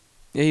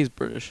 Yeah, he's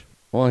British.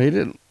 Well,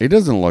 he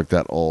doesn't look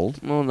that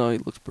old. Well, no, he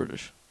looks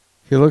British.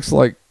 He looks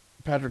like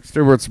Patrick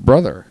Stewart's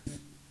brother.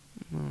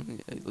 Yeah,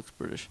 he looks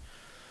British.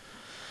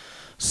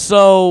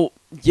 So,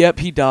 yep,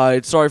 he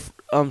died.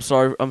 I'm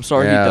sorry he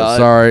died.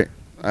 Sorry.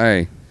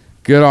 Hey,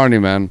 good on you,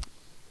 man.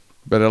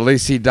 But at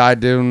least he died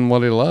doing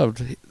what he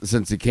loved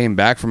since he came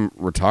back from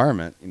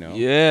retirement, you know.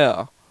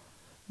 Yeah.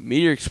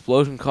 Meteor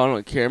explosion caught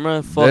on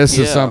camera. Fuck this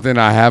yeah. is something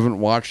I haven't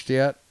watched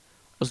yet.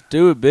 Let's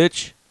do it,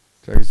 bitch.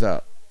 Check this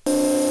out.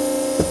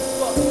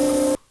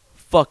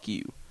 Fuck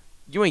you.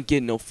 You ain't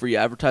getting no free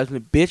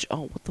advertisement, bitch.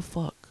 Oh, what the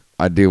fuck?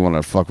 I do want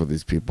to fuck with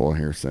these people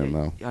here soon,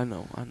 though. I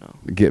know.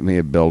 Get me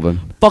a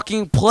building.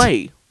 Fucking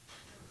play.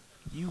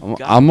 I'm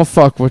gonna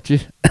fuck with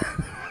you.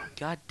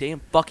 Goddamn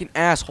fucking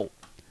asshole.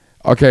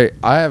 Okay,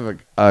 I have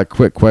a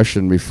quick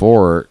question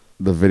before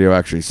the video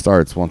actually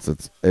starts, once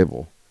it's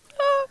able.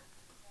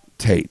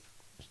 Tate.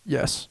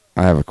 Yes.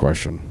 I have a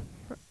question.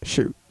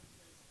 Shoot.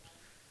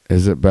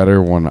 Is it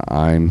better when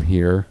I'm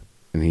here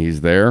and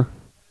he's there,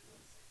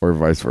 or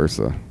vice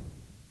versa?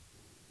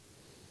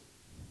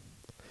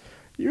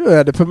 You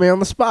had to put me on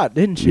the spot,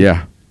 didn't you?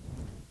 Yeah.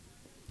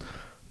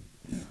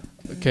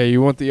 Okay,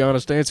 you want the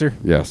honest answer?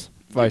 Yes.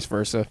 Vice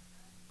versa.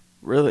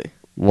 Really?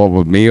 What,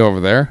 with me over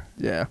there?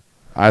 Yeah.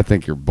 I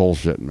think you're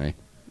bullshitting me.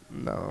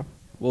 No.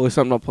 Well, at least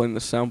I'm not playing the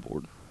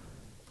soundboard.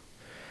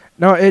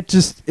 No, it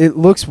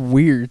looks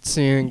weird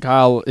seeing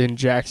Kyle in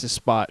Jax's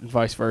spot and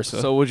vice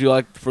versa. So would you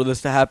like for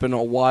this to happen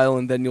a while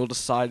and then you'll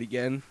decide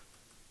again?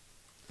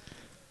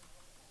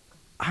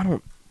 I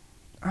don't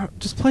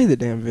just play the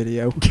damn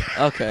video.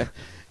 Okay.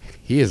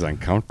 He is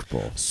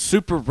uncomfortable.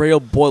 Super Rail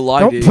Boy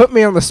Don't put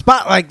me on the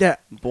spot like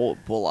that.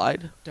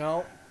 Bolide?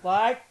 Don't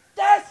like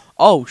this.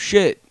 Oh,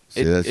 shit.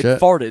 See that shit? It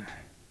farted.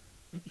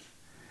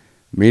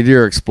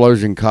 Meteor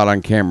explosion caught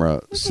on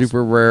camera.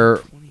 Super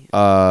rare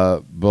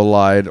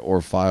bolide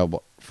or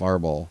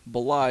fireball.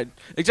 Bolide.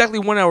 Exactly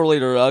 1 hour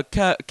later,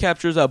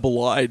 captures a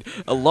bolide.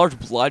 A large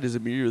bolide is a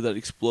meteor that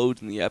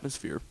explodes in the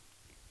atmosphere.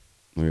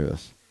 Look at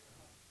this.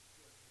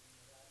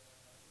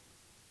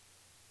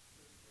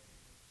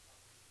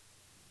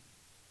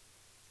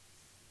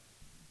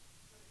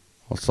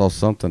 I saw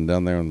something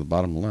down there on the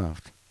bottom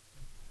left.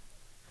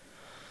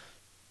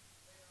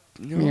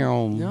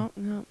 No,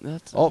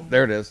 that's... Oh,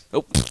 there it is.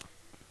 Oh.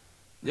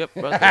 Yep,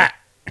 right there.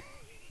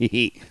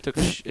 It took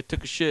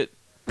a shit.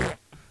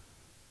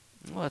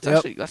 Well,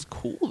 that's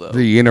cool, though.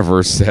 The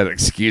universe said,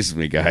 excuse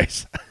me,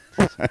 guys.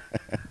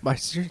 My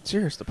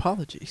serious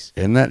apologies.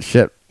 Isn't that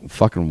shit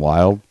fucking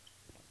wild?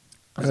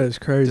 That is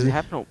crazy. Does it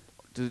happen?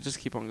 Does it just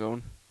keep on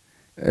going?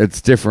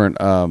 It's different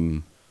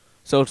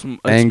So it's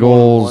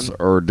angles one.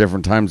 or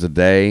different times of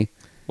day.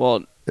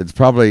 Well, it's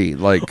probably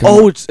like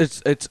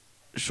it's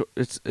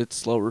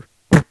slower.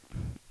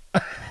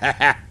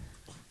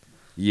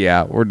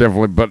 Yeah, we're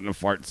definitely putting a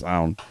fart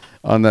sound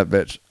on that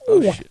bitch.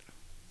 Oh shit.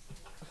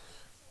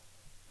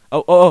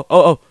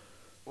 Oh.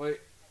 Wait.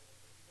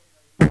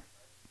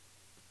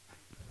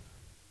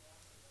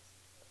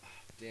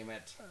 Damn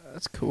it.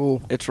 That's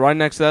cool. It's right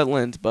next to that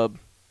lens, bub.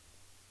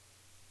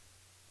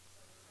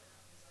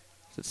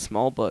 It's a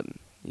small button.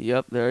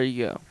 Yep, there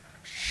you go.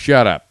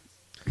 Shut up.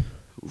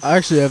 I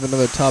actually have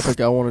another topic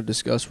I want to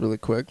discuss really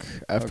quick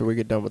after we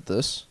get done with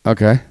this.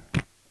 Okay.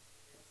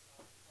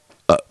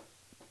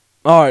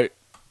 All right.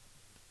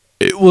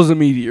 It was a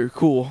meteor.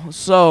 Cool.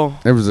 So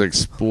It was an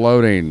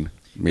exploding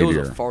it meteor.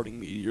 was a farting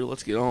meteor.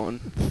 Let's get on.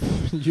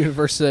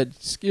 Universe said,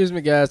 "Excuse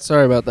me, guys.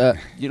 Sorry about that."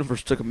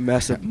 Universe took a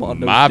massive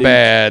mondo. My dig.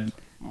 bad.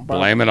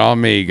 Blame it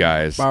on me,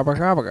 guys. I'll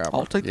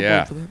take the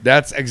Yeah, blame for that.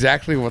 that's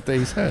exactly what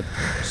they said.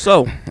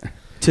 So,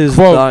 tis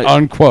Quote, thy-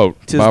 unquote.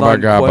 tis Ba, ba,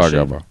 thine ga, ba, question.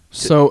 ga, ba.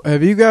 So,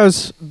 have you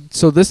guys?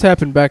 So this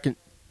happened back in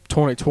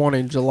 2020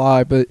 in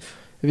July. But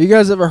have you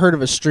guys ever heard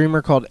of a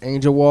streamer called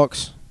Angel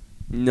Walks?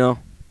 No.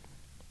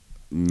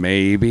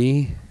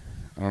 Maybe.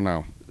 I don't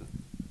know.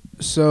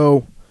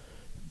 So,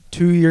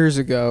 2 years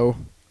ago,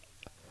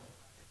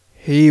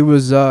 he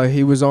was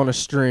on a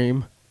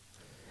stream,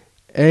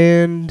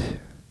 and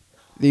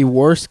the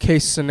worst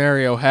case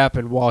scenario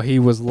happened while he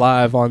was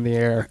live on the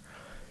air.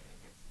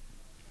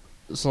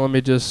 So let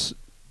me just.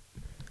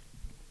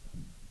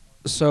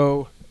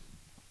 So,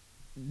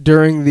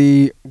 during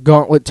the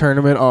Gauntlet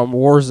tournament on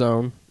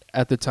Warzone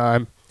at the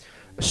time,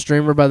 a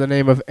streamer by the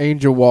name of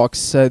Angel Walks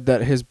said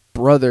that his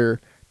brother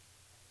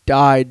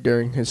died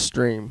during his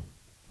stream.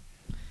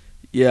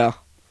 Yeah.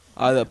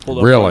 I have that pulled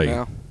up Really? right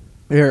now.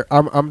 Here,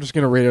 I'm just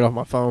gonna read it off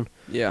my phone.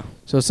 Yeah.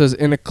 So it says,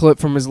 in a clip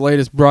from his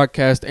latest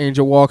broadcast,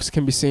 Angel Walks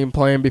can be seen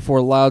playing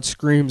before loud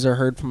screams are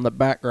heard from the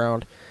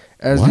background.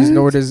 As these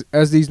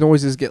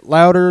noises get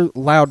louder,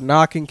 loud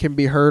knocking can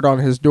be heard on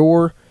his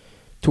door,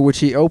 to which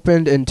he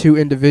opened, and two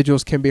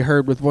individuals can be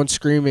heard with one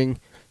screaming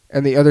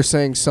and the other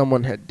saying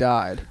someone had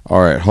died.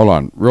 All right, hold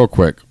on, real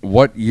quick.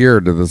 What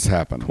year did this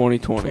happen?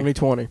 2020.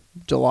 2020,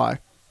 July.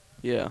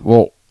 Yeah.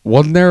 Well,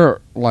 wasn't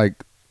there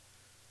like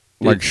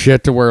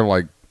shit to where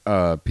like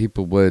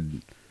people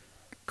would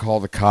call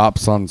the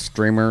cops on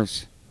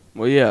streamers?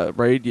 Well, yeah,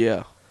 right,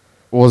 yeah.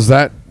 Was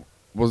that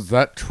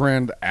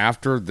trend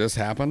after this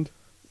happened?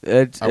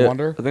 I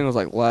wonder. I think it was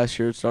like last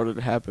year it started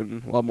to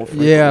happen a lot more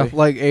frequently. Yeah,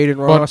 like Aiden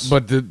Ross.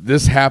 But did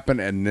this happen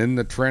and then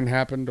the trend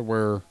happened to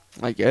where?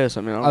 I guess.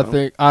 I mean, I don't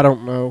know. I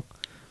don't know.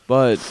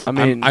 But I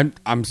mean,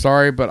 I'm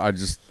sorry, but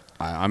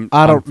I'm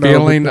don't know,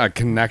 feeling but a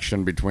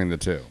connection between the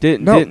two.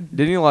 Didn't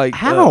you like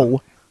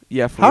how?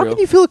 Yeah, for how real.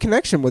 can you feel a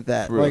connection with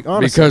that? For real. Like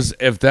honestly, Because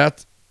if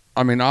that's,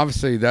 I mean,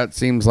 obviously that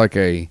seems like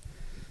a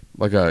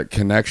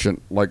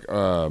connection, like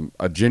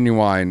a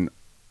genuine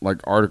like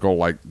article,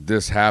 like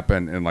this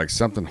happened and like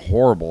something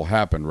horrible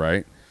happened,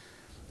 right?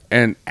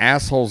 And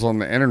assholes on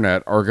the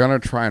internet are gonna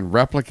try and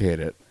replicate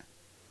it.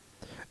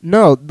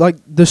 no, like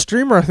the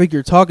streamer I think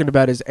you're talking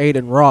about is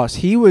Aiden Ross.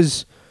 He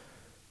was,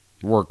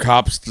 Where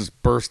cops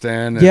just burst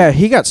in. And, yeah,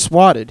 he got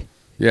swatted.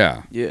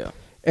 Yeah. Yeah.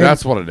 And,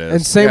 That's what it is.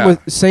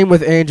 And same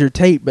with Andrew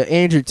Tate, but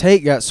Andrew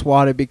Tate got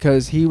swatted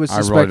because he was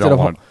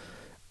suspected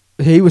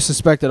he was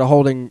suspected of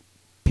holding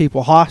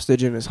people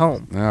hostage in his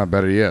home. Yeah, I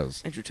bet he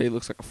is. Andrew Tate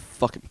looks like a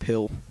fucking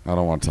pill. I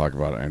don't want to talk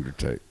about Andrew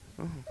Tate.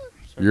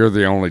 You're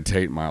the only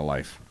Tate in my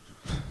life.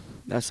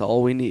 That's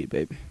all we need,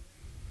 baby.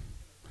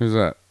 Who's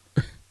that?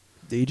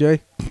 DJ.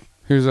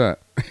 Who's that?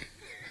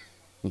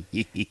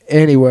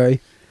 Anyway,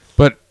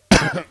 but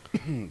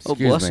Oh,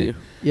 bless you.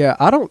 yeah,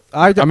 I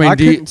mean, I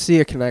couldn't see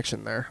a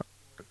connection there.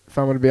 If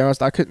I'm going to be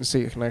honest, I couldn't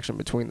see a connection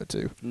between the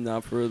two.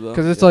 Not for real though.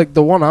 Because it's like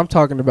the one I'm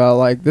talking about,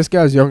 like this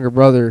guy's younger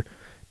brother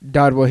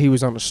died while he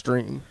was on a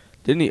stream.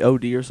 Didn't he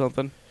OD or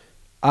something?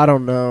 I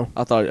don't know.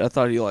 I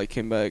thought he like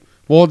came back.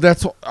 Well,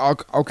 that's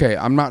okay.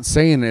 I'm not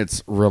saying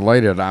it's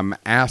related. I'm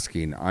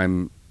asking.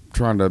 I'm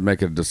trying to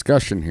make a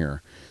discussion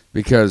here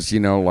because, you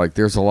know, like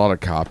there's a lot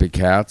of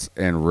copycats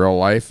in real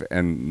life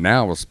and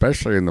now,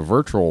 especially in the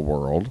virtual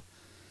world.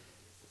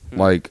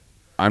 Like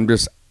I'm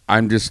just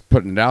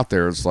putting it out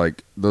there. It's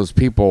like those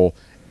people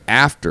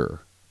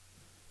after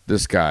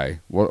this guy.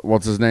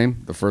 What's his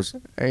name? The first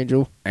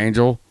Angel.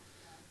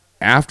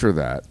 After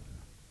that,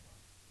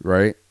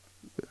 right?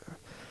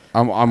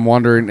 I'm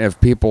wondering if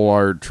people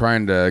are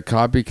trying to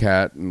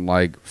copycat and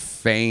like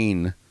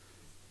feign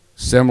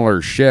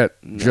similar shit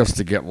just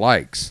to get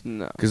likes.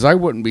 No. Because I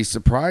wouldn't be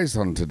surprised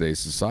on today's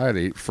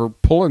society for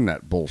pulling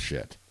that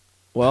bullshit.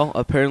 Well,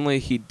 apparently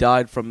he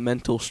died from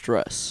mental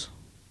stress.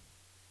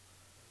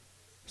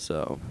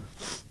 So.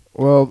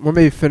 Well, let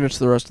me finish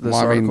the rest of this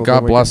article. I mean, then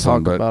God we can bless him,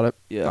 talk but about it.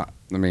 Yeah.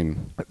 I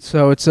mean.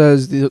 So it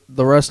says the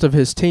rest of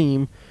his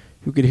team,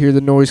 who could hear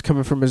the noise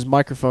coming from his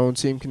microphone,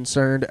 seemed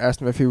concerned,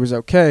 asked him if he was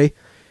okay.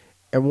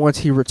 And once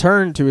he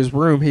returned to his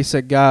room, he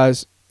said,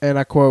 guys, and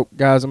I quote,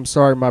 "Guys, I'm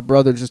sorry, my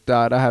brother just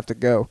died. I have to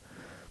go."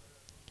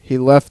 He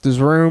left his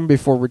room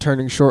before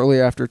returning shortly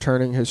after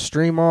turning his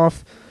stream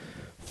off.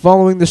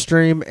 Following the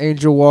stream,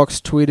 Angel Walks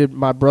tweeted,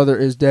 "My brother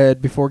is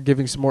dead," before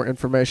giving some more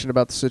information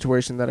about the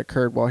situation that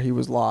occurred while he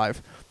was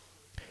live.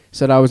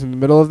 Said, "I was in the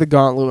middle of the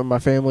gauntlet when my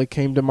family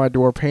came to my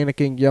door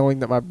panicking, yelling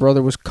that my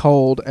brother was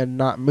cold and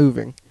not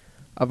moving.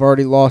 I've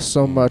already lost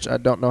so much, I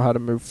don't know how to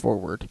move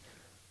forward."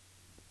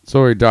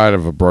 So he died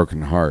of a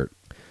broken heart.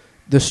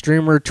 The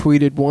streamer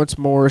tweeted once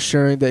more,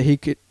 assuring that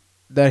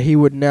he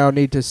would now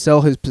need to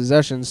sell his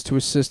possessions to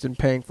assist in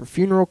paying for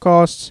funeral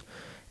costs,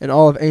 and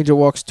all of Angel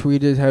Walk's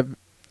tweets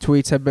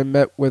have been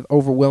met with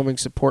overwhelming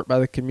support by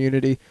the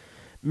community,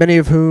 many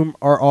of whom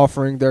are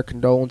offering their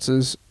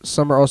condolences.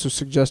 Some are also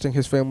suggesting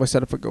his family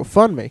set up a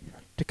GoFundMe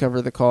to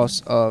cover the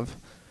costs of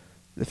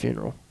the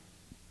funeral.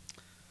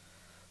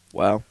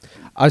 Wow.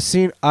 I'd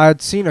seen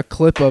a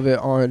clip of it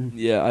on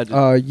I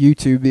did.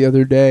 YouTube the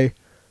other day,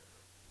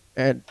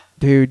 and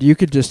dude, you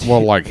could just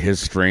like his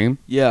stream?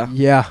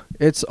 Yeah,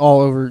 it's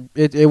all over.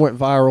 It went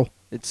viral.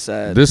 It's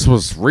sad. This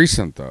was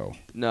recent though.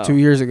 No. 2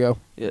 years ago.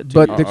 Yeah,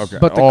 but the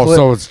clip,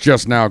 so it's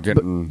just now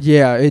getting.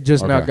 Yeah, it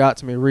just now Okay. got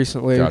to me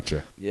recently.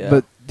 Gotcha. Yeah.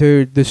 But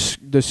dude,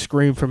 the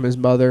scream from his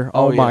mother.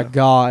 Oh, my yeah.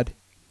 God,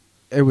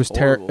 it was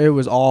Horrible. It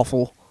was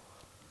awful.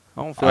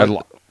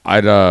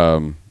 I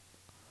don't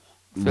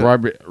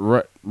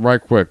feel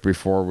right quick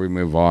before we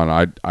move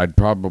on, I'd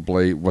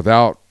probably,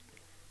 without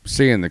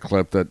seeing the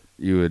clip that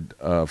you had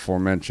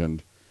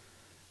aforementioned,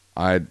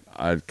 I'd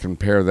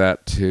compare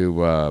that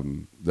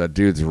to that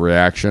dude's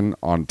reaction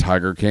on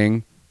Tiger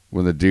King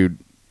when the dude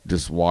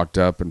just walked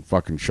up and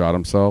fucking shot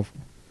himself,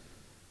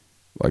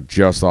 like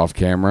just off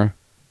camera.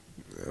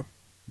 Yeah.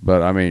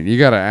 But I mean, you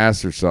got to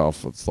ask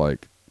yourself, it's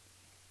like,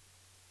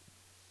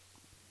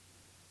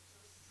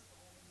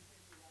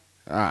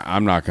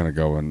 I'm not going to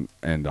go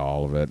into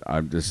all of it.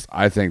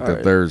 I think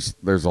that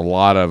there's a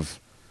lot of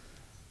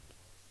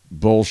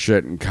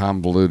bullshit and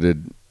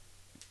convoluted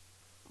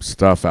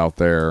stuff out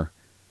there.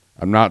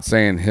 I'm not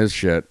saying his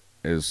shit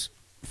is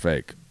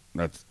fake.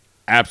 That's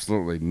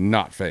absolutely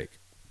not fake.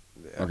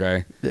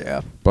 Okay?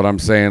 Yeah. But I'm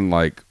saying,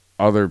 like,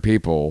 other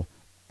people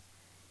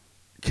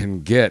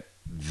can get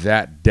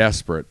that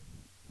desperate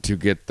to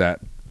get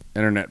that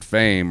internet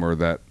fame or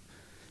that,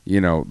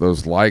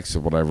 those likes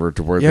or whatever,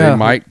 to where they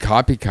might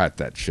copycat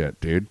that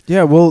shit, dude.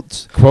 Yeah, well,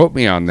 quote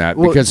me on that,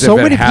 because so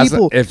if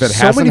it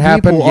hasn't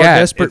happened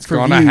yet, it's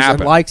going to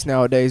happen. And likes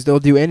nowadays, they'll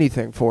do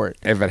anything for it.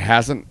 If it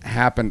hasn't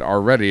happened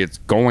already, it's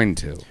going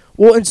to.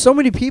 Well, and so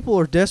many people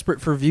are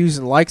desperate for views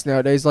and likes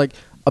nowadays. Like,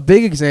 a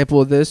big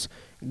example of this,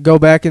 go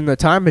back in the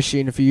time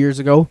machine a few years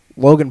ago,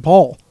 Logan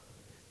Paul.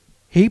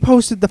 He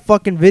posted the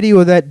fucking video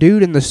of that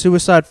dude in the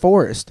suicide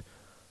forest.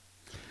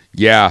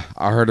 Yeah,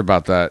 I heard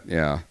about that,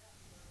 yeah.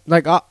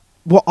 Like,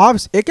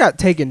 obviously, it got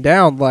taken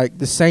down, like,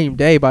 the same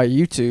day by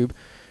YouTube.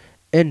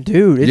 And,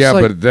 dude, it's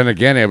like... but then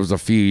again, it was a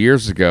few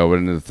years ago,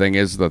 and the thing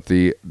is that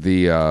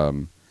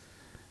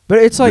But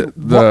it's like,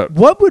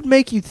 what would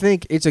make you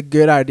think it's a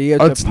good idea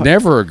it's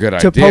never a good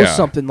idea to post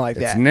something like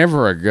that? It's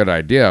never a good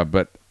idea,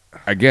 but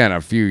again,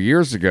 a few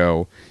years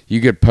ago,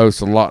 you could post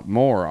a lot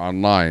more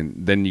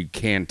online than you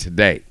can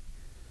today.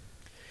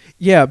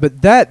 Yeah,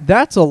 but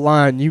that's a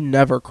line you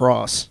never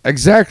cross.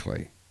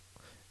 Exactly.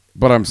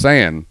 But I'm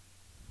saying,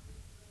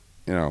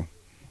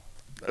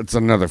 it's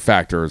another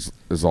factor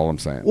is all I'm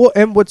saying. Well,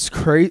 and what's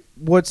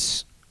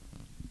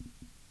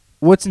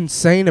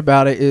insane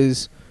about it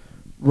is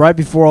right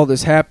before all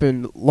this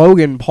happened,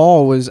 Logan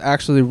Paul was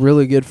actually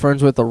really good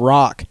friends with The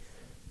Rock.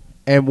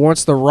 And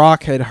once The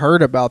Rock had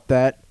heard about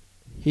that,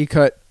 he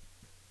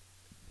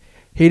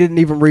didn't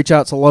even reach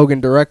out to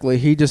Logan directly.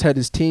 He just had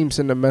his team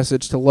send a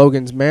message to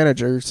Logan's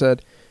manager,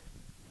 said,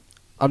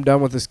 "I'm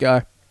done with this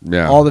guy.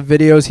 Yeah. All the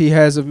videos he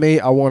has of me,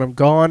 I want him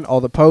gone.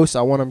 All the posts,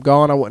 I want him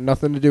gone. I want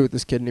nothing to do with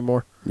this kid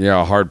anymore."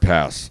 Yeah, a hard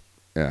pass.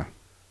 Yeah.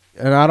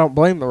 And I don't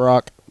blame The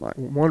Rock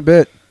one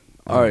bit.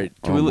 All right.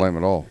 I don't blame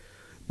at all.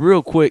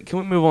 Real quick, can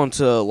we move on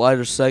to a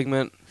lighter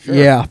segment? Sure.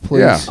 Yeah, please.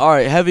 Yeah. All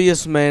right,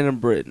 heaviest man in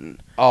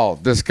Britain. Oh,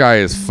 this guy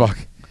is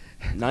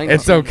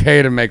It's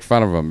okay to make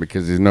fun of him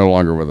because he's no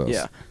longer with us.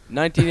 Yeah.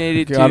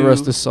 1982 God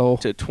rest his soul.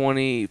 to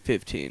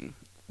 2015.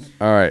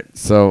 All right,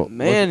 so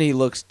Man, he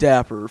looks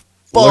dapper.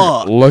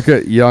 Fuck. Look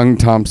at young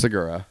Tom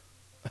Segura.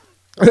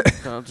 Can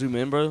I zoom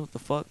in, bro? What the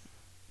fuck?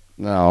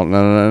 No.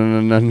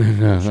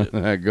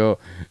 Go.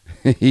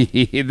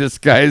 This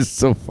guy is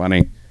so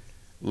funny.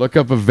 Look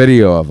up a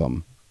video of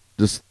him.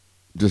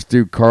 Just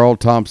do Carl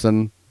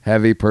Thompson,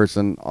 heavy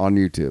person on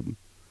YouTube.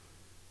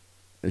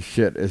 This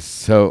shit is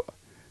so...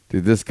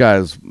 Dude, this guy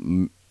is...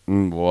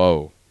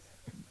 whoa.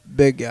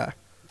 Big guy.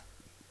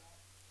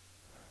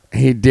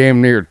 He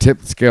damn near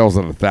tipped the scales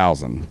at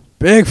 1,000.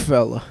 Big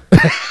fella.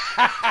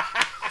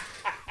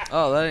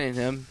 Oh, that ain't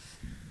him.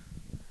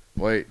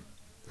 Wait.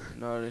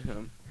 No, it ain't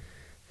him.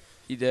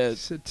 He dead.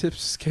 Said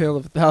tips scale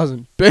of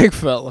 1,000. Big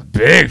fella.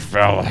 Big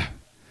fella.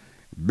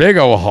 Big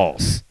ol'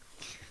 horse.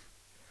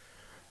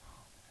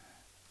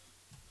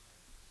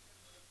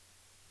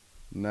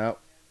 Nope.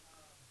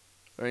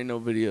 There ain't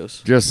no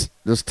videos. Just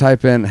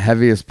type in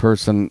heaviest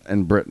person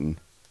in Britain.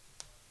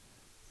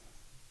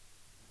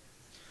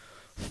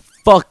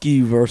 Fuck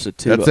you,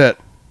 Versatuba. That's it.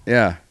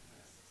 Yeah.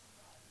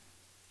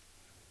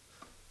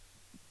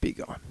 Be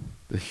gone.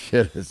 The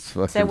shit is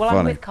fucking So while I'm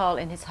funny. with Carl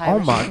in his home, Oh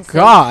as you my can see,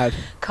 God.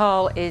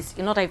 Carl is,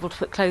 you're not able to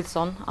put clothes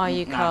on, are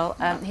you, Carl?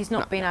 He's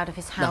not been out of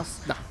his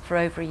house for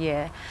over a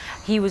year.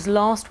 He was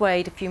last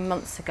weighed a few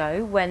months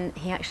ago when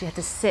he actually had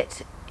to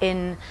sit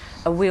in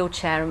a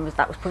wheelchair and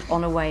that was put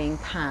on a weighing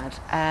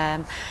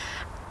pad.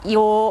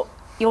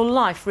 Your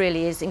life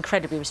really is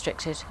incredibly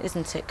restricted,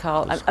 isn't it,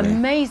 Carl?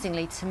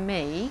 Amazingly to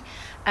me,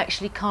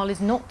 actually, Carl is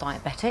not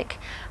diabetic,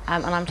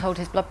 and I'm told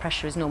his blood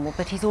pressure is normal,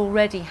 but he's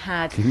already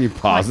had Can you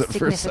pause quite it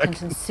for a significant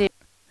second? and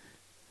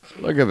serious.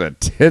 Look at the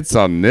tits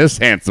on this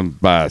handsome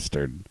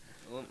bastard.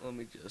 Let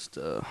me just.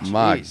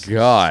 My Jesus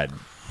God.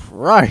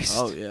 Christ.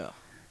 Oh yeah.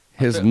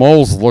 His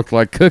moles look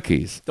like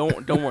cookies.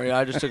 Don't worry.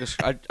 I just took a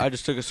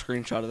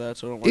screenshot of that,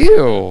 so don't worry.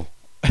 Ew.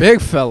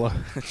 Big fella.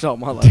 It's not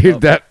my laptop.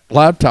 Dude, that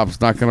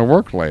laptop's not going to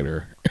work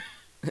later.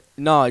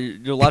 No,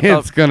 your laptop.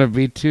 It's going to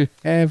be too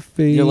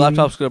heavy. Your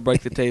laptop's gonna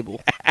break the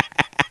table.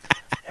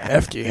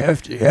 Hefty.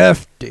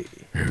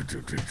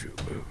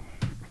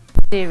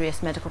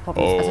 Serious medical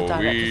problems as a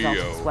direct result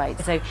of his weight.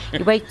 So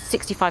he weighed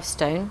 65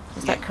 stone,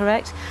 is that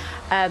correct?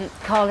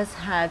 Carl has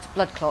had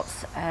blood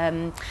clots,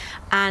 and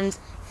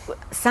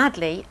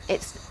sadly,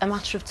 it's a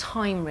matter of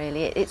time,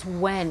 really. It's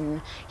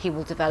when he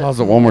will develop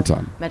Pause it one more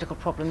time. medical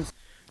problems.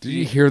 Did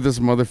you hear this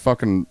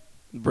motherfucking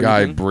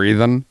guy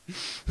breathing?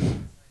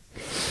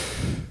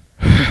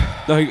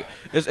 No,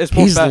 it's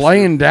more He's faster.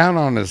 laying down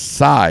on his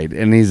side,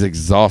 and he's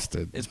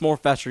exhausted. It's more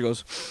faster. He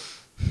goes.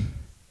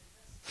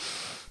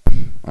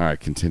 All right,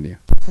 continue.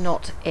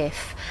 Not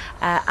if.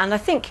 And I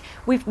think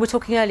we were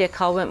talking earlier,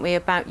 Carl, weren't we,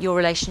 about your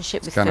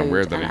relationship with food. kinda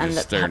weird that he and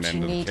just that perhaps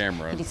staring you into the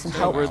camera. You need some It's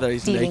help weird that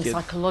he's dealing naked.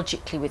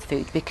 psychologically with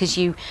food because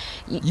you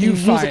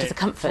use it as a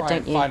comfort,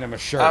 don't you? Find him a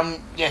shirt.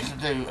 Yes,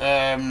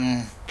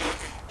 I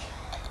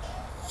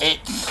do.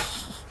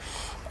 It's.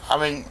 I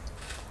mean.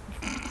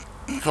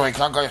 Sorry,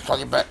 can't go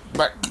slightly back.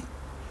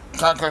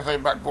 Can't go slightly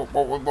back.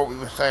 What we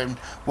were saying,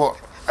 what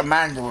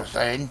Amanda was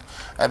saying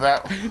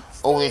about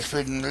all this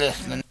food and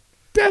list. And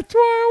That's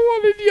why I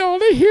wanted y'all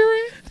to hear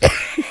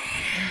it.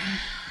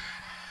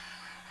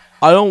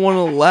 I don't want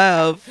to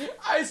laugh.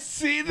 I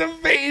see the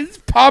veins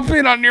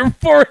popping on your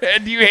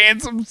forehead, you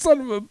handsome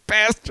son of a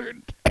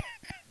bastard.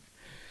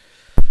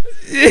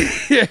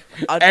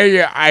 And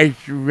your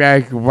ice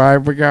rack, I don't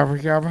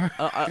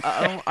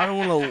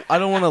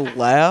want to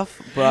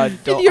laugh, but I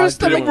don't. Your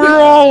stomach. We're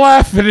all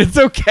laughing. It's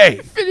okay.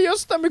 Video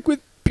stomach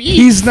with beef.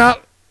 He's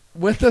not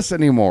with us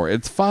anymore.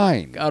 It's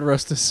fine. God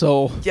rest his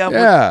soul. Yeah,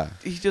 Yeah.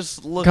 but he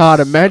just looks. God,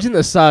 imagine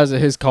the size of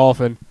his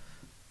coffin.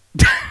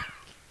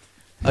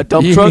 A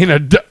dump You truck.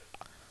 mean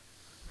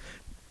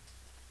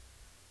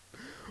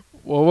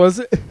What was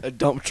it? A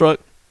dump truck.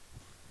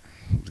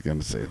 I was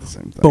gonna say the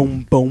same thing.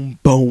 Boom, boom,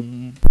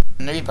 boom.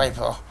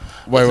 newspaper.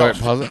 Wait,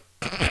 pause it.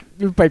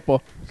 Newspaper.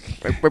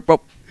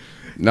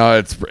 No,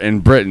 it's in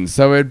Britain,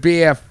 so it'd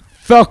be a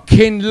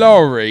fucking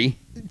lorry.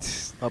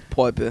 A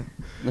pipe.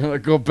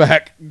 Go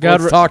back.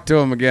 God Let's talk to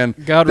him again.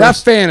 God that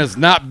rest- fan is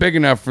not big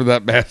enough for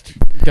that bastard.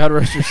 God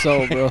rest your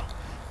soul, bro.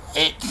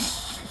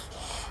 It's.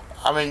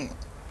 I mean.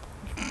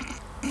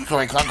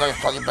 Sorry, can't go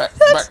slightly back.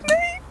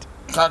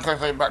 Can't go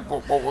slightly back.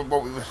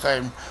 What we were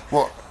saying.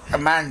 What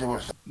Amanda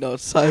was saying. No,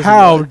 it's size.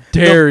 How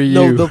dare you?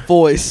 No, the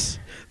voice.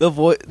 The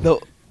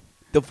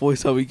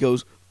voice. How he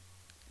goes.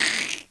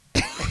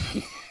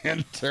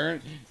 And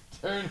turn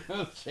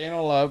the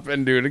channel up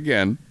and do it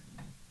again.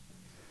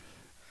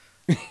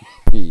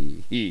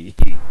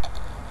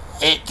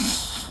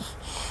 It's.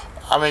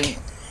 I mean.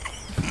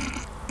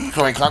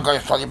 Sorry, can't go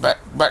slightly back.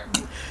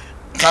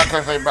 Can't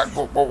go slightly back.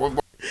 What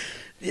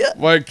Yeah.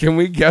 Wait, can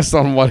we guess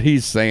on what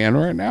he's saying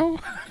right now?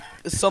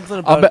 Something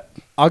about.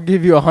 I'll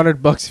give you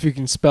 $100 if you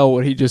can spell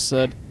what he just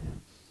said.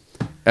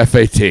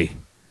 FAT.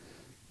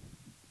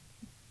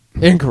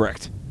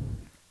 Incorrect.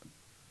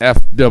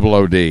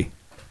 FOOD.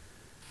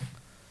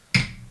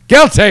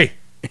 Guilty.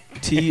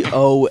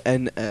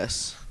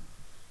 TONS.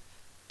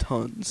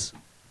 Tons.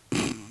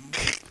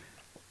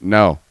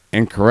 No,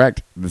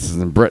 incorrect. This is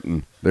in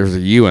Britain. There's a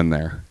U in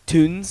there.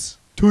 Tunes.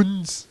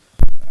 Tons.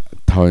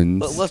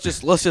 Tons. Let's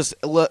just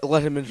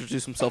let him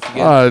introduce himself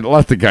again.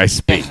 Let the guy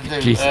speak.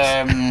 Jesus.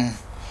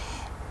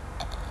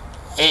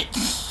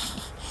 It's.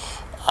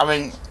 I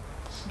mean.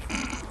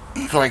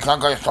 Sorry,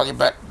 can't go slightly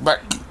back.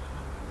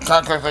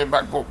 Can't go slightly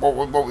back.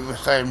 What we were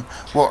saying.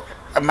 What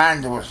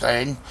Amanda was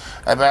saying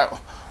about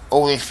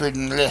all this food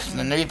and list in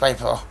the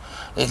newspaper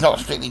is not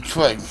strictly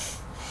true.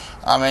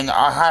 I mean,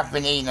 I have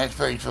been eating those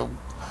foods,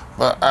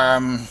 but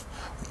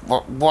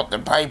what the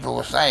paper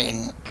was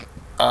saying.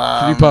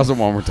 Can you pause it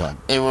one more time?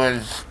 It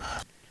was.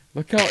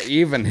 Look how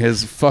even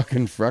his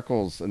fucking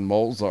freckles and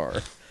moles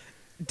are.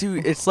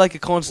 Dude, it's like a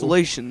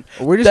constellation.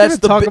 We're just going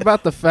to talk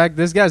about the fact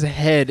this guy's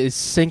head is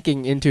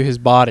sinking into his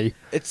body.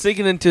 It's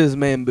sinking into his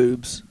man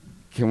boobs.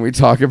 Can we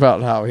talk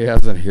about how he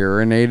has a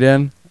hearing aid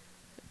in?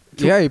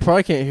 Yeah, you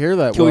probably can't hear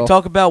that Can well. we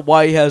talk about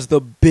why he has the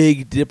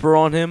Big Dipper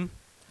on him?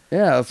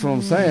 Yeah, that's what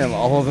I'm saying.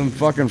 All of them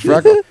fucking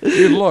freckles.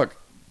 Dude, look.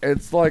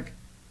 It's like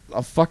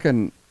a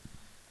fucking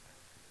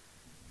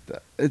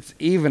It's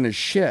even as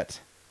shit.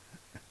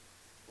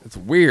 It's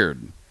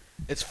weird.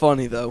 It's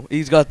funny though.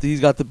 He's got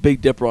the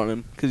Big Dipper on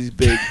him because he's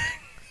big.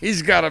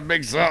 He's got a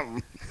big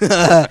something.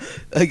 I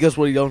guess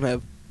what he don't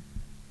have.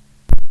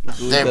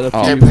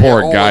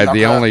 Poor guy.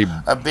 The only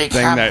a big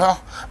thing hamper,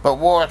 that but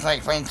water's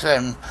like thing to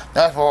him.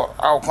 That's what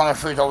kind of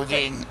food I was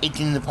eating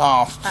in the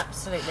past.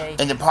 Absolutely.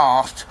 In the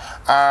past,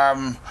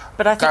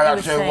 but I think going you up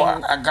were to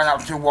saying, going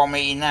up to what I'm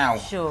eating now.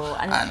 Sure,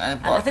 and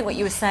I think what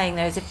you were saying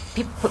though is if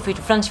people put food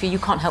in front of you, you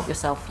can't help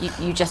yourself.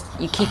 You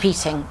keep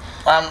eating.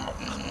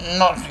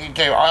 Not you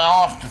do.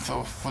 I asked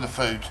for the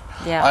food.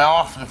 Yeah. I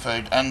asked for the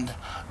food, and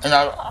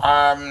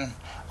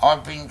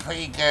I've been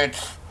pretty good.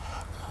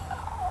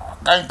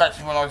 Going back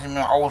to when I was in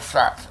my old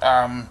flat,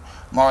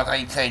 when I was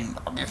 18,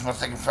 I guess my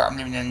second flat I'm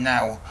living in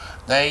now,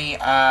 they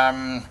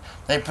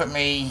put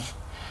me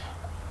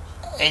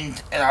in,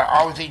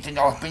 I was eating,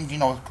 I was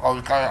binging,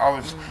 I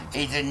was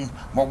eating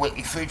my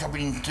weekly food. I've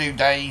been in 2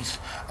 days,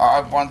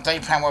 I had 1 day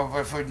plan worth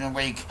of food in a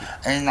week,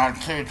 and in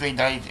like 2 or 3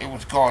 days it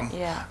was gone.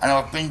 Yeah. And I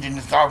was binging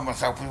and starving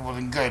myself, which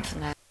wasn't good.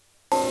 No.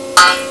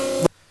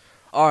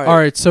 All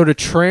right, so to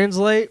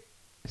translate,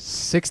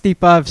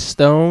 65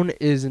 stone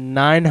is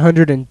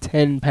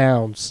 910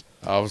 pounds.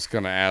 I was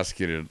gonna ask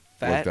you to look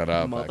that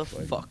up.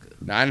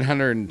 Motherfucker.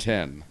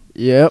 910.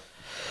 Yep.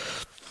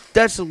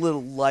 That's a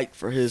little light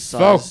for his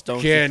size,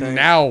 don't you think?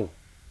 Now.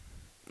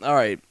 All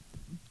right.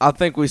 I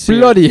think we see.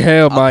 Bloody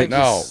hell, Mike.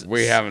 No,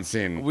 we haven't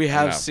seen. We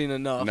have enough. seen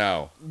enough.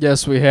 No.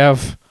 Yes, we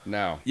have.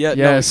 No. Yeah.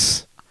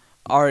 Yes.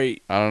 No. All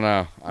right. I don't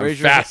know. I'm Raise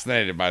your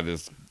fascinated by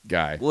this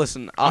guy.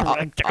 Listen,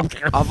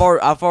 I've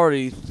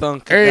already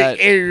thunk Hey,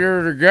 that.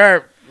 you're the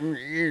guy.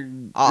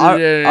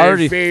 I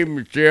already feed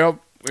myself.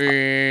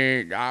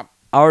 I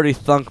already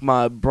thunk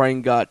my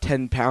brain got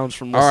 10 pounds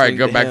from listening All right,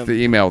 go to back him. to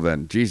the email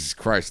then. Jesus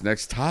Christ.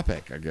 Next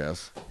topic, I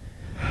guess.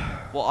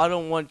 Well, I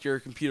don't want your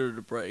computer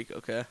to break,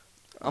 okay?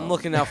 I'm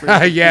looking out for your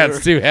computer. Yeah,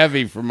 it's too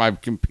heavy for my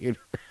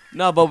computer.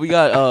 No, but we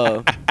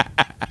got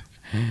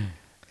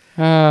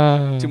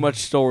too much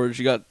storage.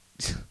 You got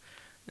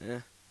yeah.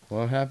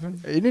 What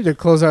happened? You need to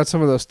close out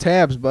some of those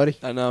tabs, buddy.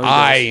 I know.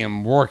 I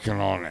am working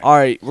on it. All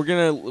right, we're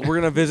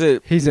gonna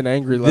visit. He's an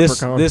angry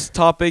leprechaun. This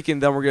topic,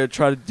 and then we're gonna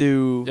try to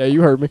do. Yeah,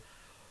 you heard me.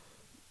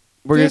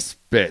 This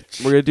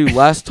bitch. We're gonna do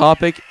last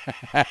topic,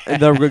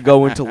 and then we're gonna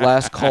go into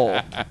last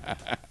call.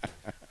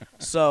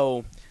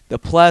 So, the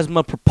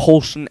plasma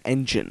propulsion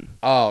engine.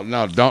 Oh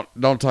no!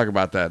 Don't talk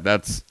about that.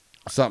 That's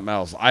something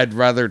else. I'd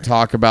rather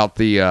talk about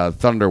the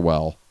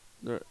Thunderwell.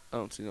 I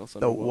don't see no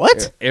Thunderwell. The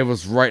what? It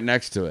was right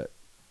next to it.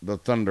 The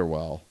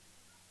Thunderwell.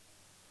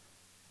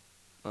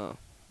 Oh,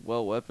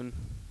 well, weapon.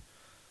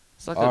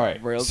 It's like All a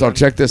right. railgun. So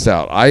check this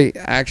out. I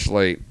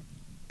actually,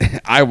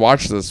 I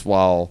watched this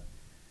while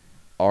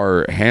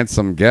our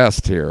handsome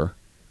guest here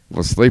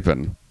was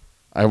sleeping.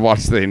 I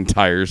watched the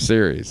entire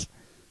series,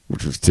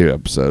 which was 2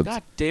 episodes.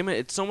 God damn it!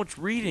 It's so much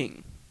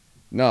reading.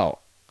 No.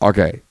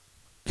 Okay.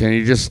 Can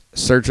you just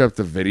search up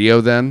the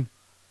video then?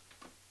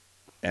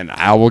 And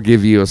I will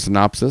give you a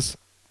synopsis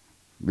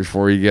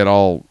before you get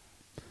all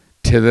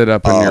tithed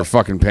up in your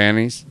fucking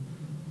panties.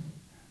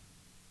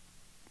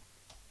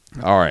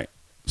 All right.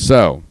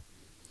 So,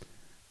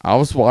 I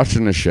was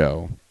watching a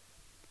show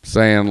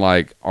saying,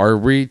 like, are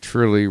we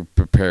truly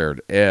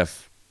prepared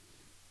if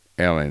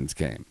aliens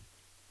came?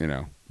 You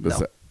know,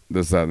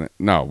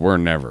 no, we're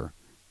never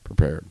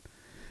prepared.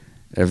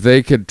 If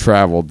they could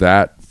travel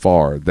that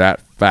far,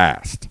 that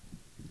fast,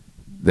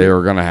 they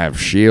are going to have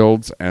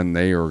shields and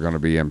they are going to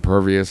be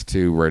impervious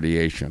to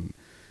radiation.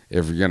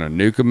 If you're going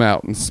to nuke them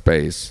out in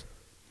space,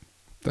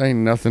 there ain't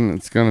nothing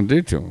that's going to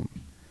do to them.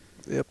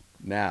 Yep.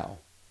 Now,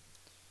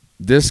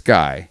 this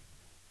guy,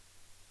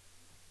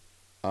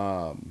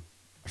 I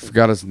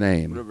forgot his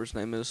name. Whatever his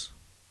name is.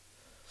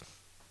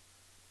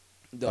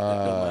 It don't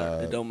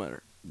matter. It don't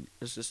matter.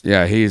 It's just.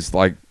 Yeah, he's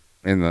like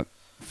in the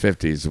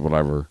 50s or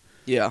whatever.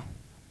 Yeah.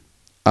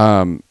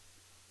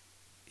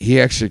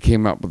 He actually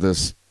came up with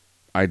this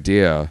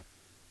idea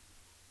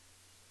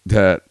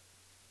that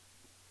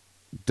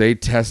they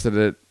tested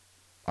it,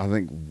 I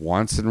think,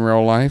 once in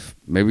real life,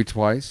 maybe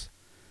twice.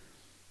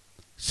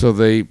 So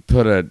they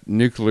put a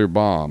nuclear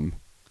bomb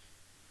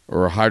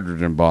or a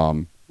hydrogen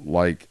bomb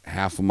like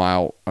half a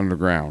mile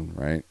underground,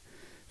 right?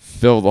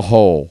 Fill the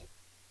hole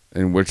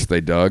in which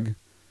they dug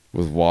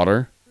with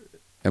water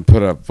and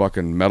put a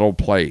fucking metal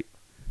plate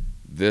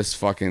this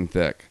fucking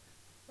thick.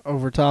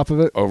 Over top of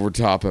it? Over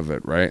top of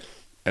it, right?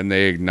 And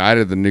they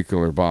ignited the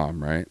nuclear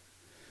bomb, right?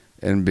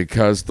 And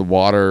because the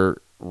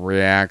water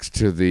reacts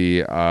to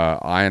the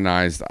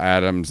ionized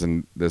atoms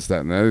and this,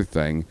 that, and the other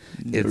thing,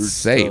 it's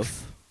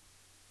safe,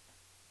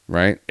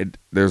 right?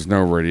 There's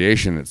no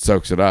radiation. It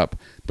soaks it up.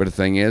 But the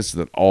thing is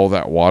that all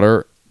that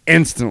water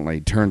instantly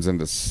turns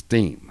into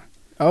steam.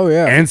 Oh,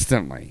 yeah.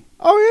 Instantly.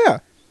 Oh, yeah.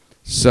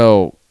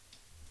 So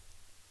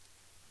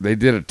they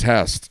did a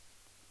test,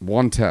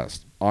 one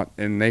test,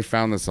 and they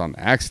found this on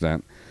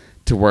accident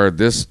to where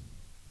this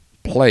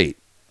plate,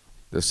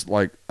 this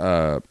like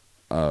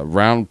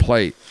round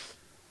plate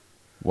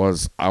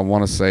was, I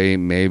want to say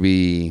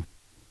maybe,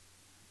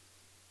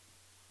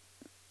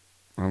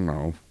 I don't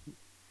know,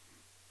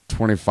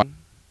 25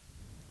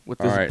 with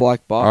this All right.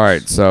 black box. All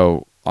right,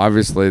 so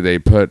obviously they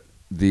put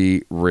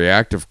the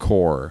reactive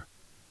core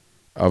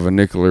of a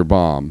nuclear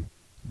bomb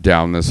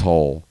down this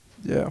hole.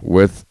 Yeah.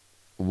 With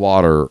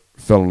water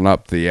filling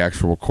up the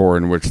actual core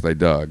in which they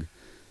dug.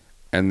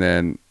 And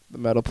then The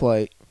metal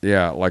plate.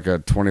 yeah, like a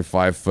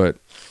 25-foot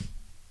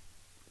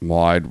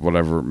wide,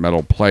 whatever,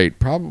 metal plate,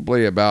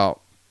 probably about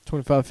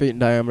 25 feet in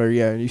diameter,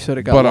 yeah. And you said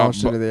it got But,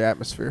 launched but- into the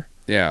atmosphere.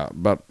 yeah,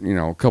 but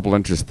a couple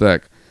inches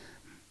thick.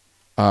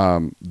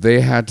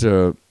 They had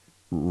to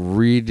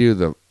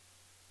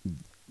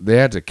they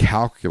had to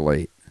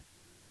calculate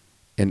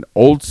in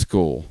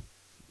old-timey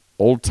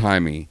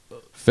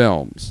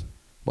films,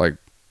 like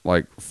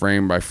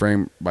frame by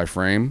frame by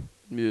frame.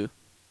 Yeah.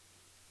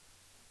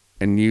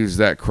 And use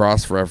that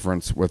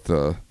cross-reference with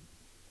the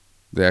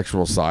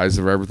actual size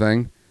of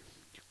everything.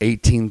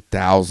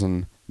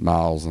 18,000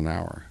 miles an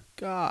hour.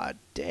 God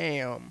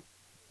damn.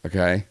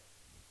 Okay?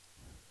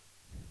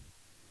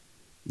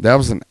 That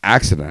was an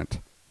accident.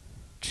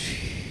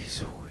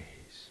 Jeez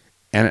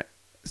And it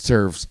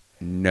serves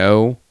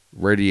no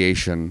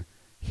radiation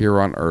here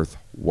on Earth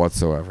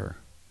whatsoever.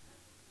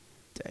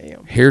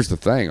 Damn. Here's the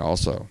thing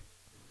also,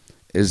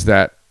 is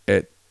that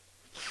it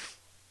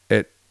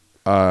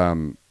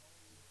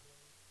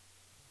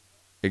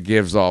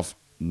gives off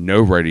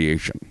no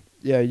radiation.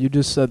 Yeah, you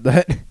just said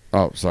that.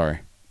 Oh, sorry.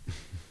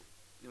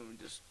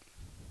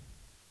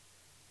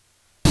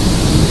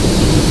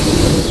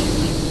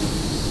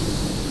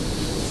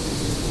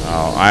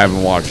 Oh, I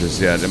haven't watched this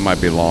yet. It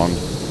might be long.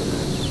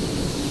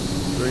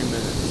 3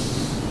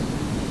 minutes.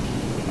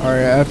 All right,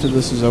 after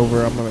this is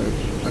over, I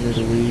need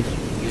to leave.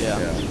 Yeah.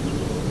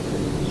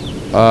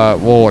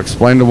 We'll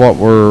explain to what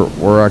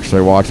we're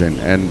actually watching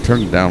and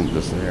turn it down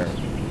just a hair.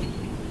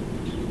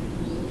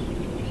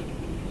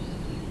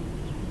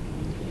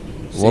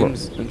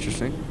 Seems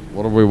interesting.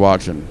 What are we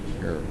watching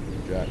here,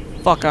 Jack?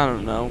 Fuck, I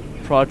don't know.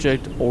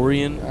 Project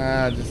Orion.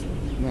 Just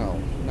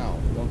no,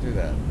 don't do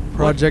that.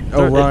 Project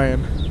They're-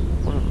 Orion.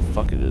 Whatever the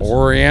fuck it is.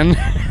 Orion.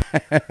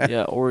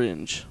 Yeah,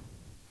 orange.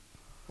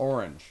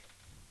 Orange.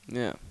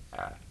 Yeah.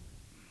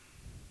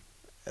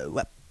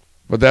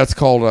 But that's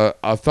called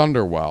a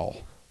thunder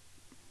well.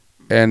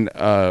 And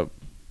the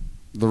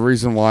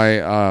reason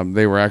why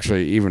they were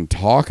actually even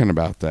talking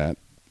about that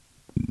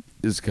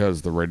is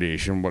because the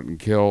radiation wouldn't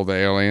kill the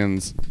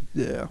aliens.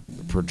 Yeah.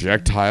 The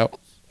projectile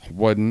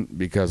wouldn't,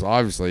 because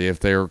obviously if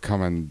they were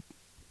coming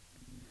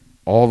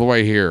all the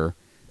way here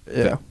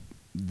Yeah.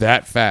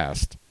 that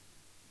fast,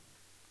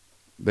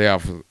 they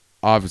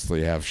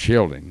obviously have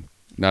shielding,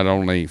 not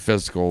only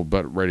physical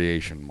but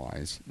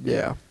radiation-wise.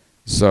 Yeah.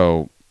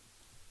 So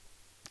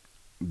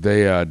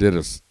they did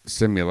a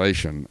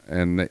simulation,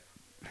 and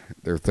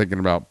they're thinking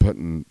about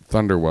putting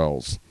thunder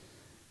wells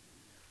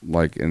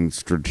like in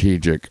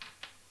strategic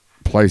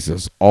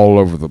places all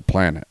over the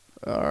planet.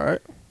 All right.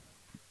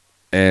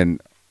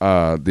 And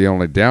the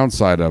only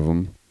downside of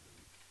them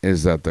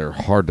is that they're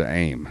hard to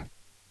aim.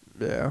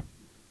 Yeah.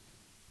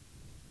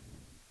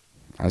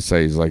 I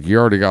say, he's like, you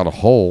already got a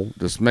hole.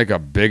 Just make a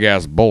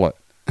big-ass bullet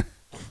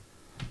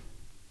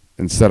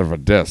instead of a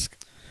disc.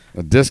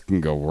 A disc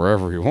can go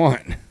wherever you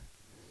want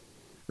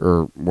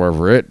or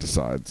wherever it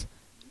decides.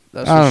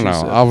 That's I what don't she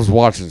know. said. I was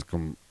watching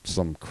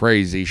some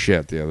crazy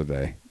shit the other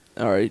day.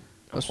 All right.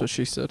 That's what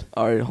she said.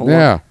 All right, hold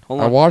Yeah. on.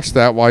 Hold I on. watched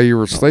that while you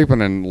were sleeping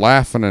and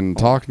laughing and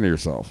talking to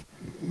yourself.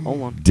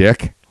 Hold on.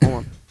 Dick. Hold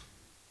on.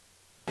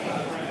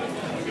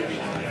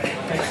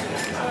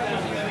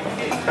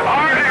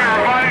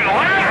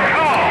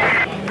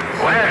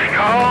 Last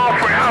call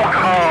for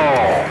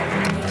alcohol.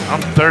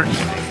 I'm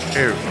thirsty.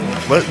 Here,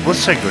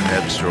 let's take our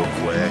nips real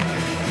quick.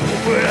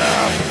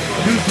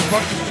 Do some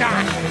fucking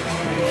shots.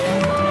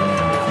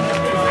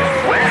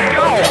 Let's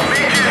go,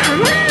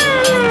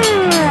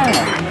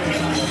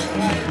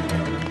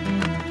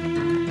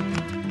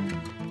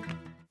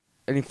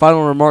 Any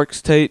final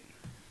remarks, Tate?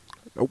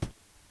 Nope.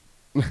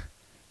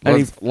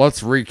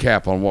 Let's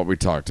recap on what we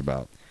talked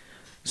about.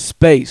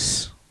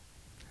 Space.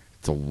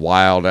 It's a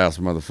wild ass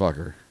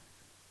motherfucker.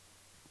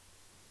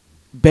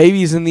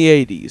 Babies in the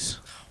 80s.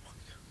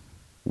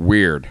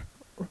 Weird.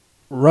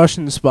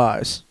 Russian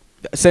spies.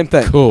 Same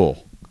thing.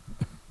 Cool.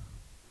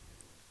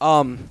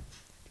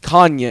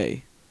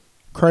 Kanye.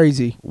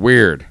 Crazy.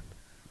 Weird.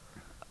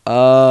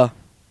 That's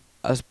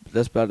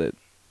about it.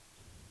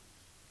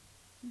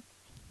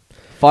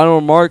 Final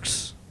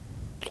remarks.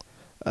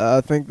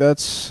 I think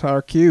that's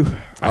our cue.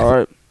 All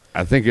right.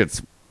 I think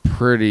it's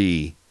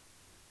pretty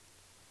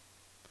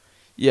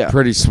Yeah.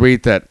 pretty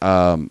sweet that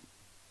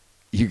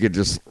you could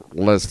just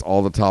list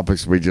all the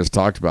topics we just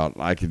talked about.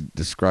 I could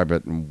describe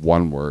it in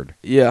one word.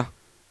 Yeah.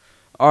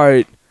 All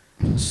right.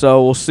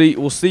 So we'll see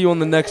you on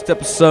the next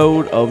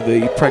episode of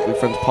the Practically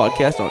Friends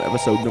podcast on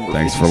episode number.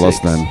 Thanks for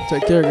 56. listening.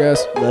 Take care,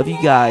 guys. Love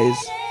you guys.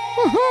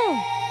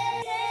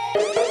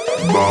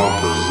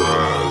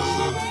 Balthazar's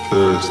a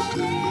thirsty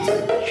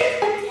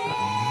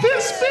bitch.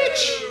 This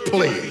bitch?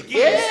 Play.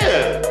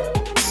 Yeah.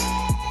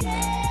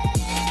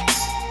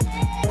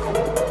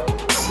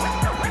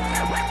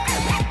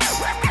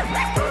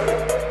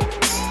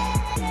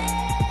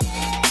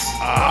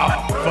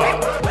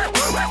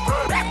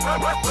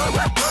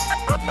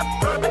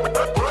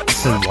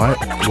 What?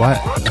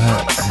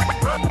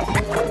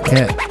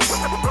 Can't.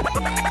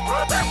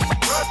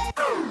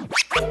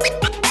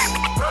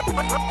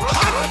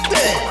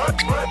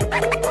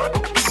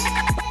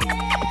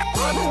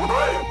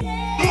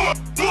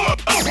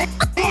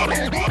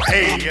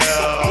 Hey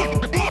yo.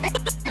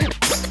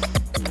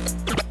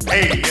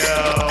 Hey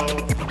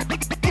yo.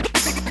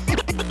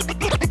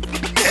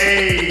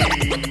 Hey